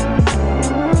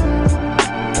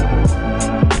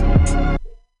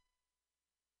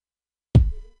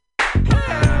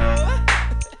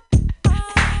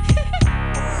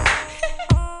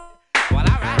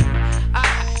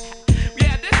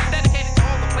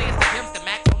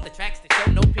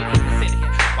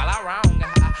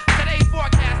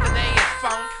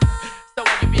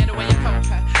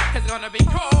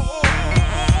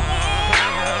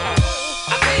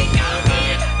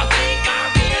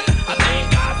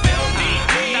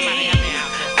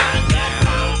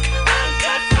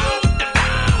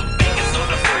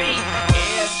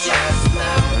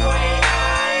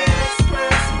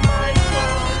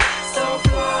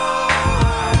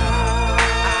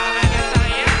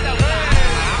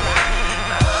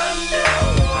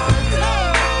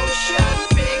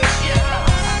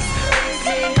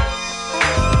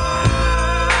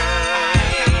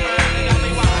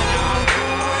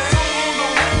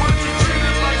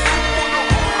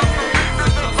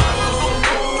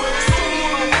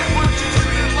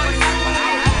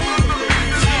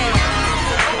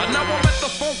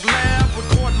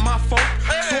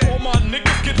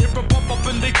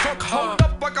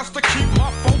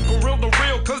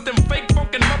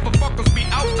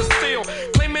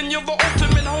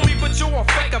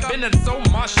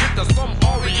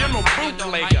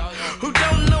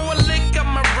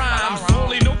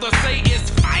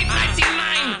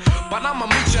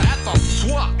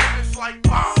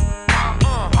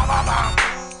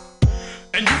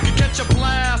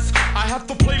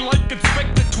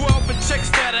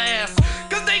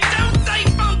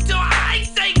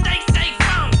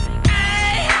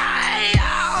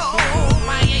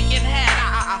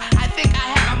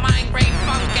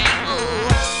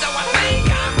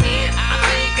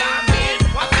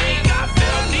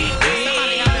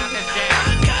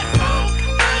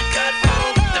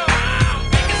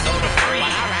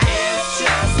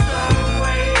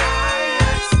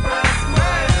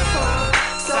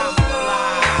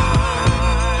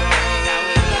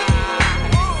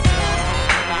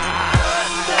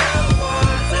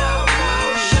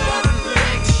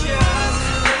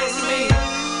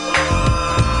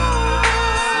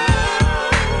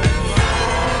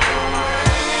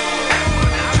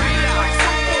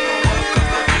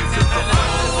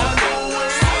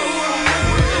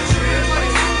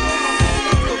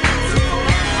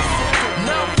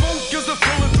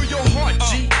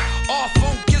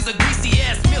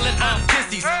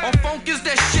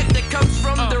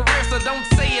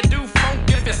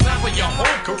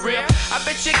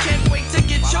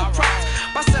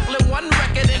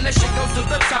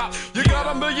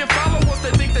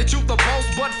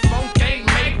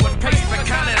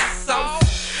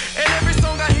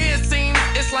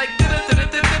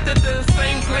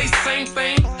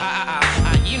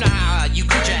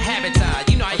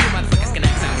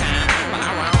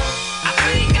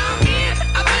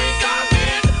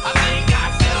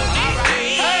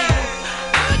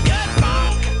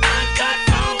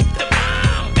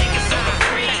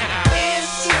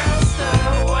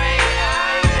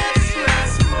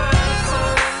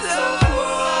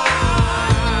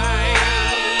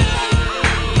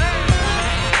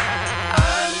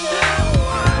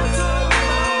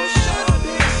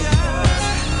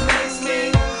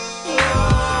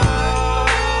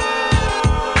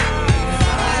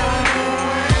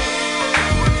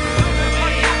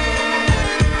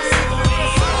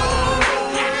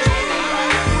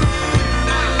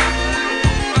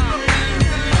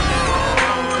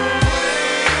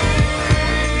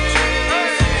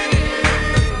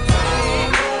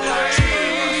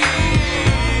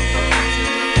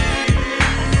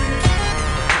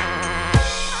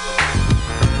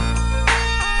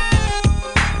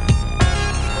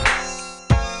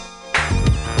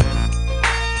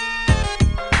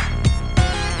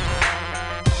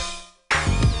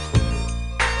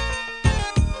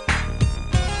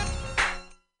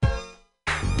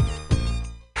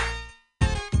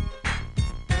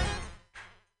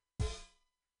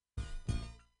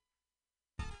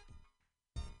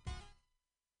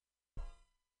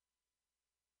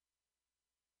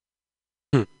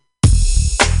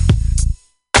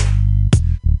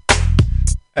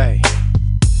 Hey,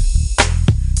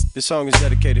 this song is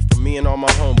dedicated for me and all my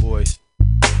homeboys.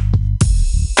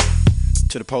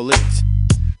 To the police.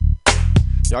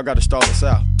 Y'all gotta stall this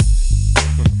out.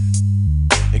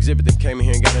 Exhibit them came in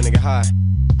here and got a nigga high.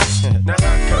 Now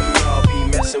how come y'all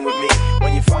be messing with me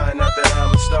when you find out that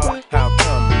I'm a star? How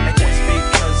come? And just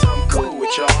because I'm cool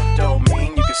with y'all don't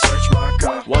mean you can search my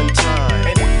car one time.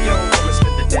 And if your woman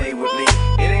spent the day with me,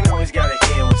 it ain't always gotta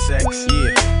end with sex.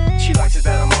 Yeah, she likes it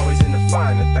that I'm always into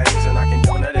finer things, and I can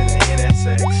do nothing in that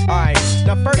sex. Alright,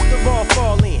 now first of all,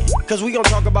 fall in, cause we gon'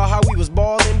 talk about how we was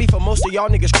ballin' before most of y'all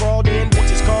niggas crawled in,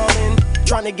 bitches callin'.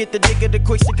 Trying to get the dick of the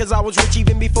quick stick, cause I was rich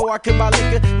even before I could buy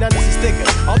liquor. Now this is thicker.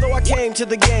 Although I came to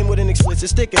the game with an explicit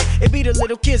sticker, it be the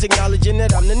little kids acknowledging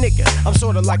that I'm the nigga. I'm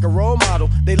sorta like a role model.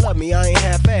 They love me, I ain't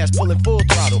half-ass, pulling full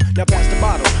throttle. Now pass the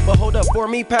bottle, but hold up for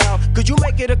me, pal. Could you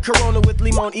make it a Corona with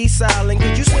limon East Island?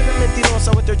 Could you send a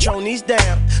mentirosa with their chonies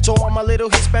down? So all my little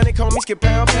Hispanic homies get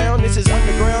pound pound. This is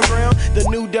underground ground, the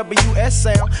new WS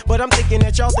sound. But I'm thinking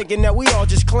that y'all thinking that we all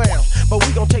just clown. But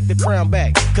we gon' take the crown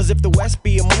back, cause if the West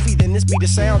be a movie, then this be the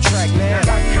soundtrack now.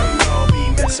 How come y'all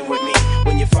be messing with me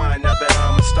when you find out that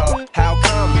I'm a star? How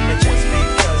come? And just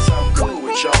because I'm cool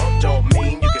with y'all don't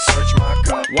mean you can search my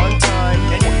car one time.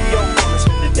 And if your woman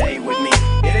spend the day with me,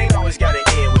 it ain't always gotta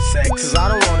end with sex, cause I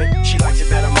don't want it. She likes it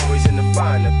that I'm always into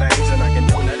finer things, and I can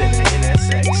do nothing in that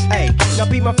sex. Hey, now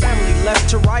be my family left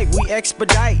to right, we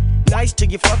expedite. Nice till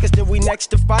you fuck us, then we next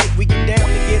to fight. We get down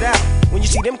to get out. When you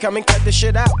see them coming, cut the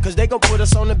shit out, cause they gon' put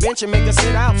us on the bench and make us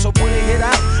sit out. So put a hit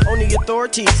out on the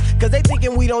authorities, cause they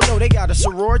thinking we don't know they got a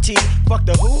sorority. Fuck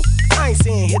the who? I ain't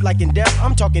saying hit like in death,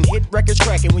 I'm talking hit records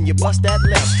cracking when you bust that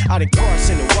left. Out in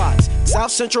Carson and Watts,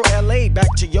 South Central LA,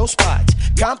 back to your spots.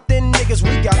 Compton niggas,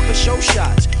 we got for show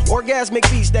shots.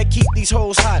 Orgasmic beats that keep these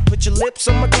hoes hot. Put your lips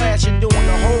on my glass, you're doing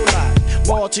a whole lot.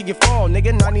 Ball till you fall,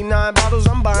 nigga, 99 bottles,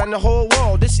 I'm buying the whole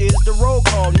wall. This is the roll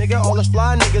call, nigga, all us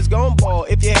fly niggas gon' ball.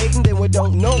 If you hatin', then we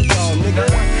don't know y'all, nigga.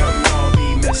 How come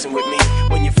y'all be messing with me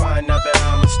when you find out that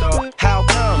I'm a star? How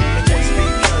come? And just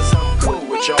because I'm cool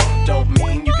with y'all don't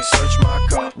mean you can search my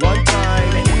car one time.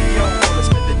 And if your woman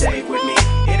spend the day with me,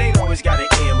 it ain't always gotta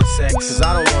end with sex, cause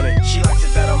I don't want it. She likes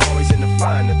it that I'm always into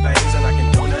finer things, and I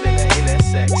can do nothing in that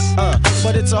sex.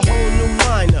 But it's a whole new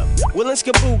lineup. Will and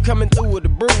Skaboo coming through with the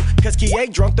brew, cause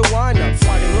Kie drunk the wine up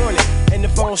Friday morning, and the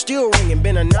phone still ringing.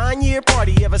 Been a 9-year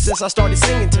party ever since I started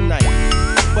singing tonight.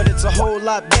 But it's a whole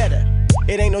lot better.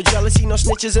 It ain't no jealousy, no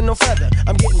snitches, and no feather.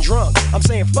 I'm getting drunk, I'm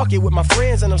saying fuck it with my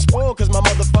friends, and I'm spoiled cause my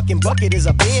motherfucking bucket is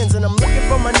a Benz. And I'm looking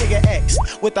for my nigga X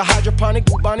with a hydroponic,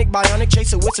 bubonic, bionic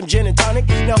chaser with some gin and tonic.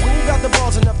 Now who got the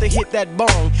balls enough to hit that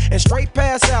bong and straight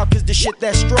pass out cause the shit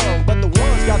that's strong? But the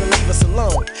ones gotta leave us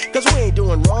alone, cause we ain't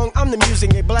doing wrong. I'm the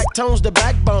music, they black tones, the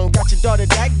backbone. Got your daughter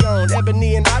that gone,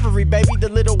 ebony and ivory, baby. The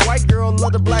little white girl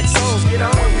love the black songs. Get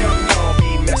on, y'all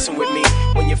be messing with me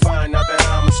when you find out that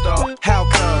I'm a star. How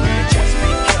come? And just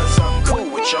because I'm cool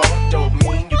with y'all don't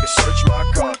mean you can search my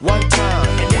car one time.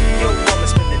 And if your woman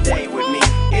spend the day with me,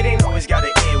 it ain't always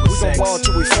gotta end with sex. We gon' ball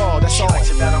till we fall, that's all. She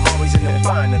likes it that I'm always into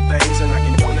finer things, and I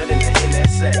can do nothing in that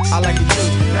sex. I like it too.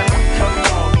 Now how come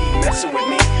y'all be messing with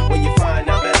me when you find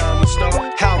out that I'm a star?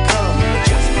 How come? And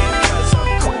just because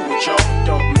I'm cool with y'all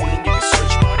don't mean you can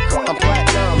search my car. I'm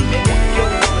platinum, and if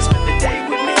your woman spend the day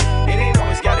with me, it ain't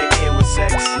always gotta end with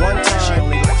sex one time. She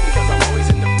only likes me cause I'm always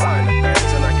into finer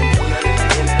things, and I can do nothing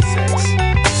in that sex.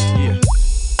 Yeah.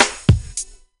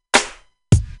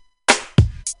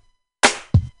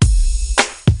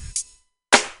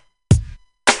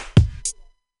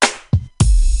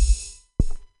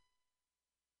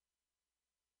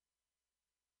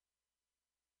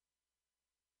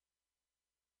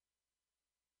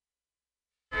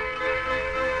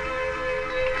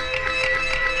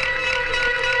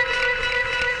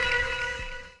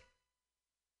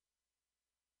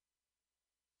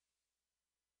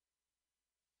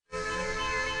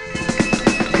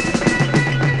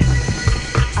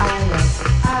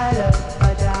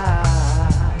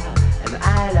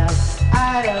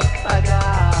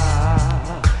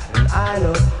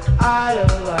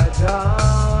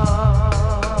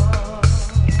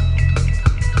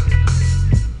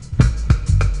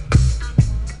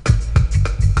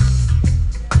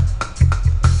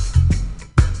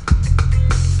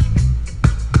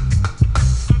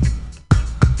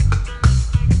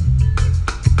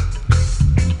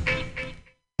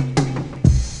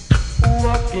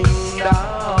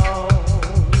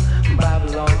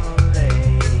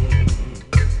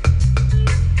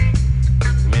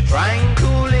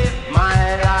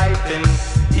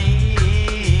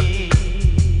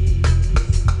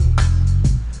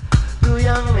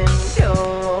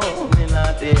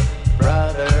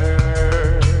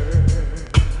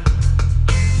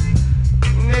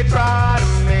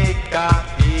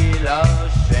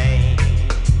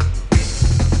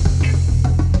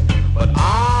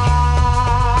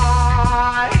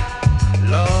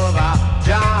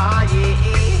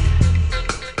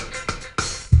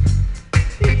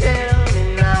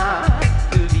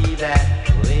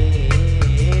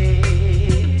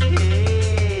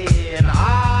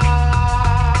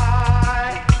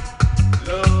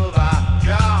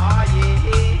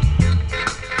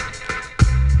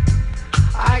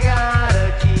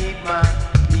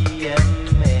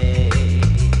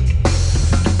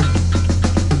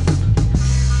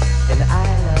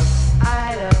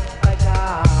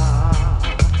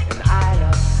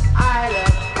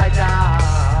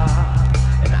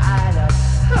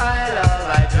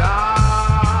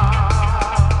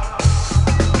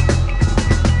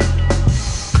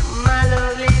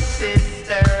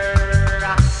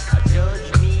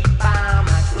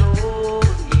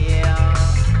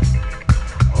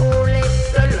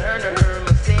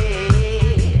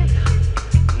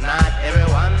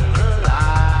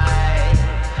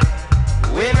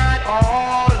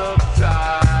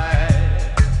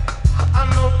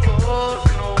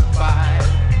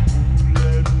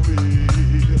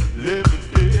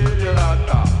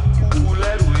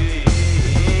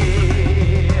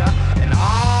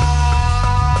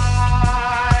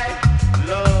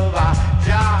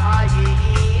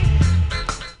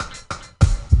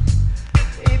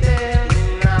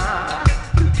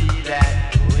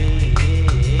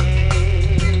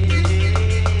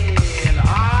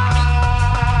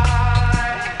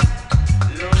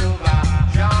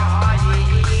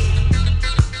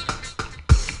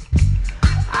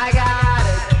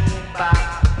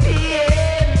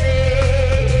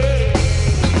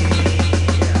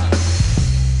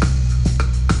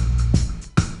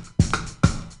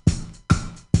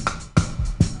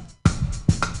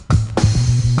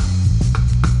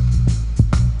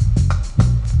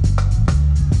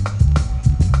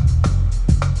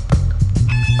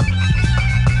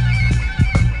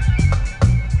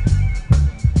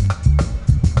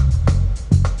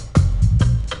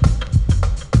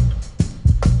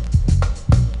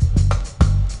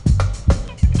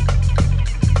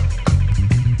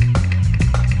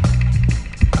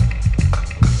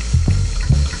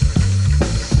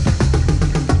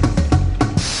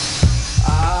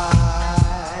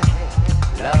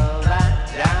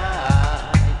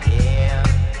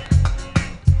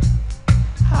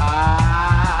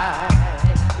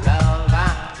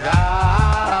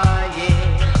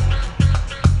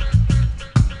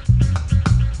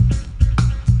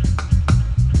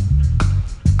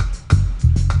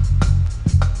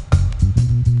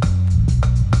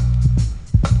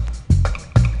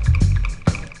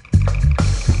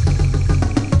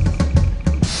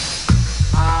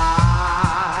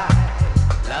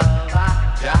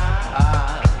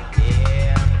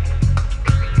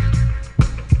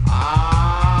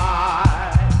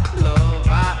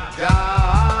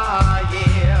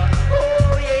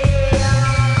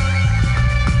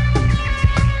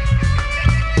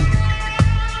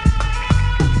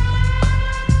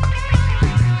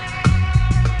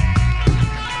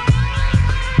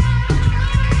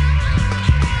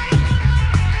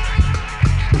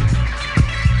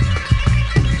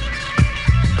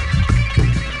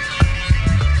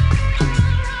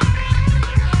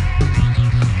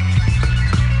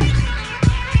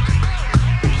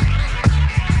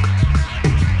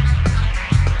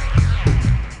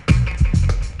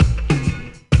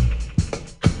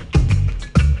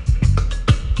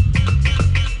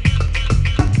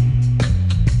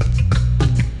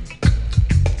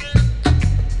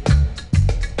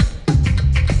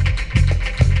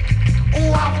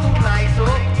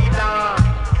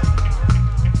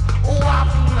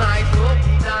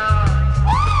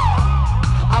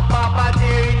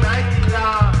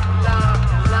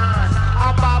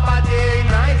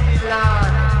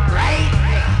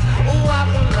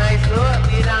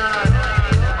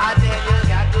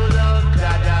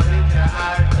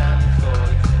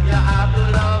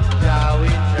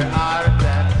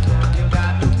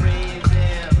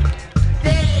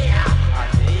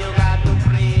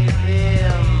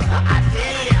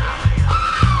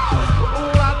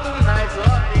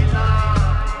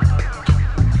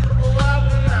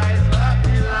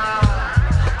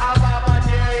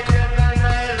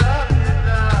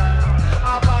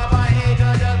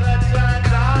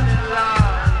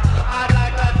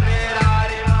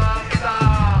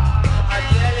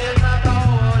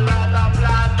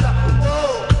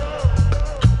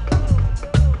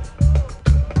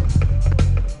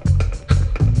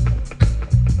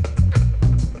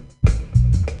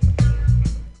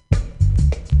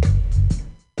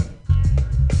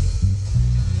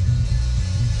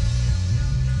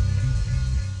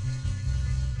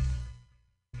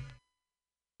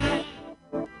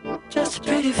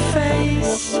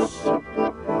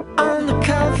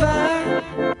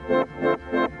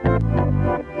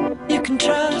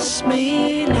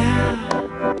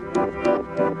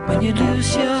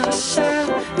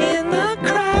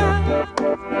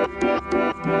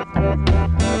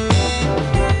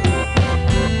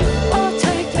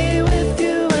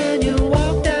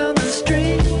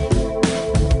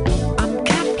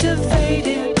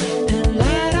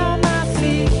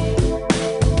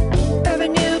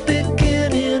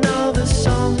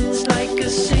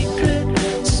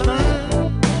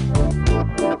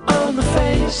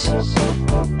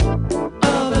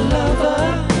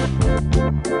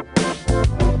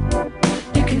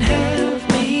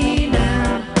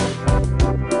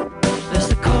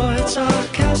 thoughts are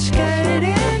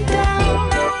cascading down.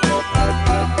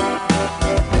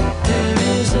 There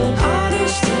is an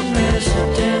artist in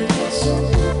residence.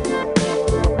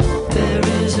 There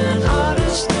is an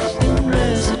artist in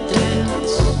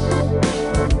residence,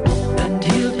 and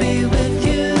he'll be with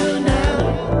you now.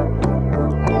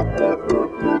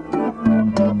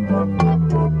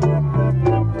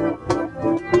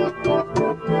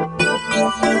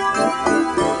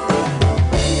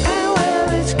 And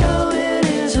where it's going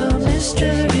is a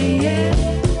mystery, yeah.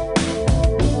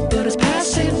 But it's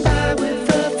passing by with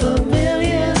a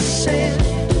familiar scent,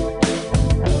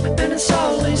 and it's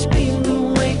always been the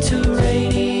way to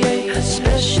radiate a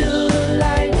special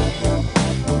light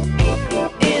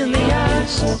in the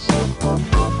eyes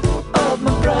of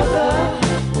my brother.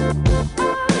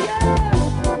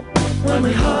 When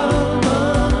we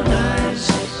harmonize,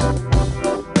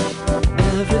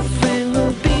 everything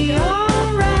will be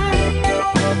alright.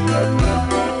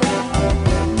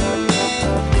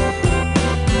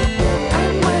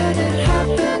 And when it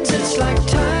happens, it's like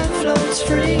time floats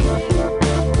free.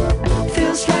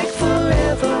 Feels like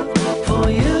forever for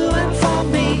you and for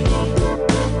me.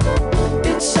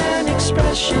 It's an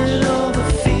expression of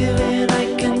a feeling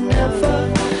I can never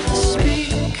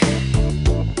speak.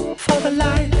 For the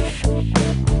life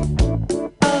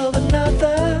of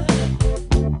another,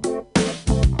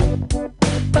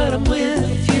 but I'm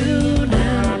with you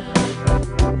now.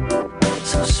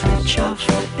 So switch off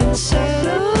and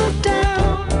settle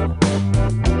down.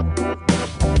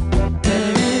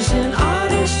 There is an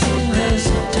artist in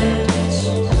residence.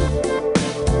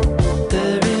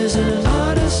 There is an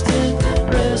artist in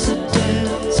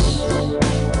residence.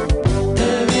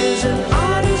 There is an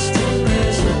artist in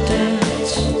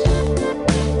residence,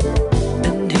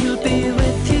 and he'll be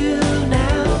with you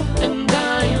now. And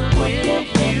I am with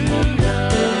you now.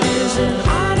 There is an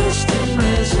artist in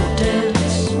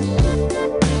residence,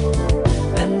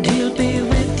 and he'll be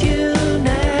with you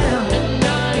now. And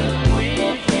I am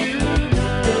with you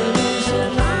now. There is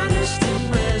an artist in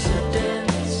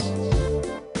residence,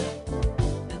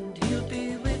 and he'll be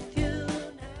with you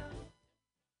now.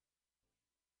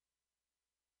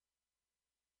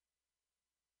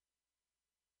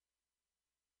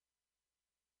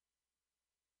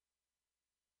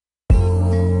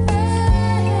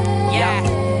 Yeah.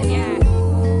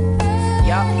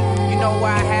 Yup. You know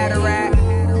where I had her at?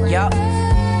 Yup.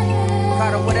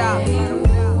 Cut her without.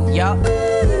 Yup.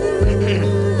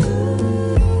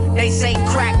 They say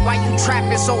crack, why you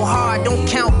trapping so hard? Don't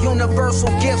count universal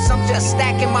gifts, I'm just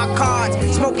stacking my cards.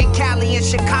 Smoking Cali in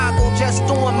Chicago, just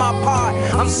doing my part.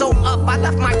 I'm so up, I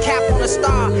left my cap on a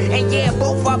star. And yeah,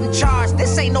 both of them charged.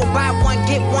 This ain't no buy one,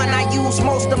 get one, I use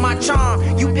most of my charm.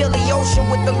 You Billy Ocean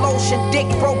with the lotion, dick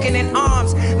broken in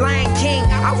arms. Lion King,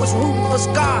 I was rooting for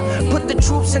Scar. Put the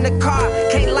troops in the car.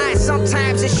 Can't lie,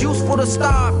 sometimes it's useful to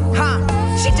starve. Huh?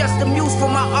 She just a muse for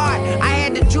my art. I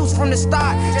had the juice from the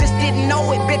start, just didn't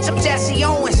know it, bitch, I'm Jesse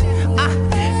Owens.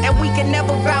 And we can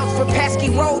never vouch for pesky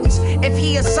rodents. If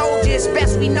he a soldier, it's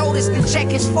best we notice to check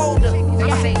his folder.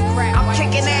 I'm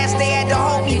kicking ass, they had to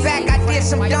hold me back. I did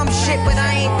some dumb shit, but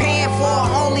I ain't paying for a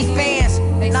OnlyFans.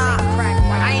 Nah,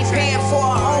 I ain't paying for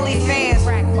a OnlyFans.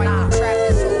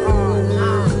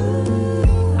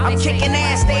 I'm kicking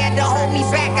ass, they had to hold me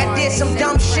back. I did some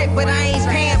dumb shit, but I ain't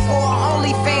paying for a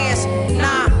OnlyFans.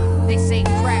 Nah, they say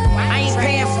crack. I ain't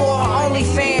paying for a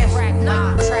OnlyFans.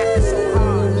 Nah, trapping so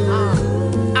hard.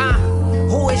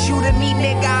 Who is you to me,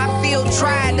 nigga? I feel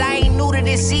tried. I ain't new to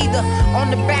this either. On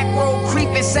the back road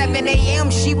creeping 7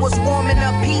 a.m. She was warming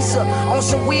up pizza on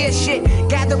some weird shit.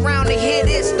 Gather round to hear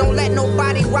this. Don't let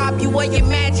nobody rob you of your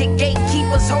magic.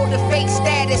 Gatekeepers hold the fake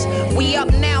status. We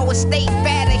up now, estate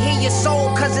fatter. Hear your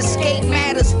soul, cause escape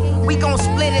matters. We gon'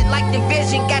 split it like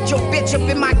division. Got your bitch up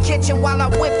in my kitchen while I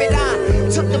whip it. I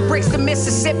took the bricks to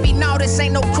Mississippi. No, this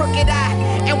ain't no crooked eye.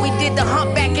 And we did the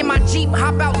humpback in my Jeep.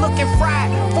 Hop out looking fried.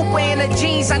 Footwear in the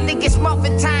jeans. I think it's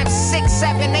muffin time. 6,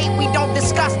 7, 8. We don't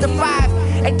discuss the 5.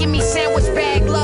 And give me sandwich bag.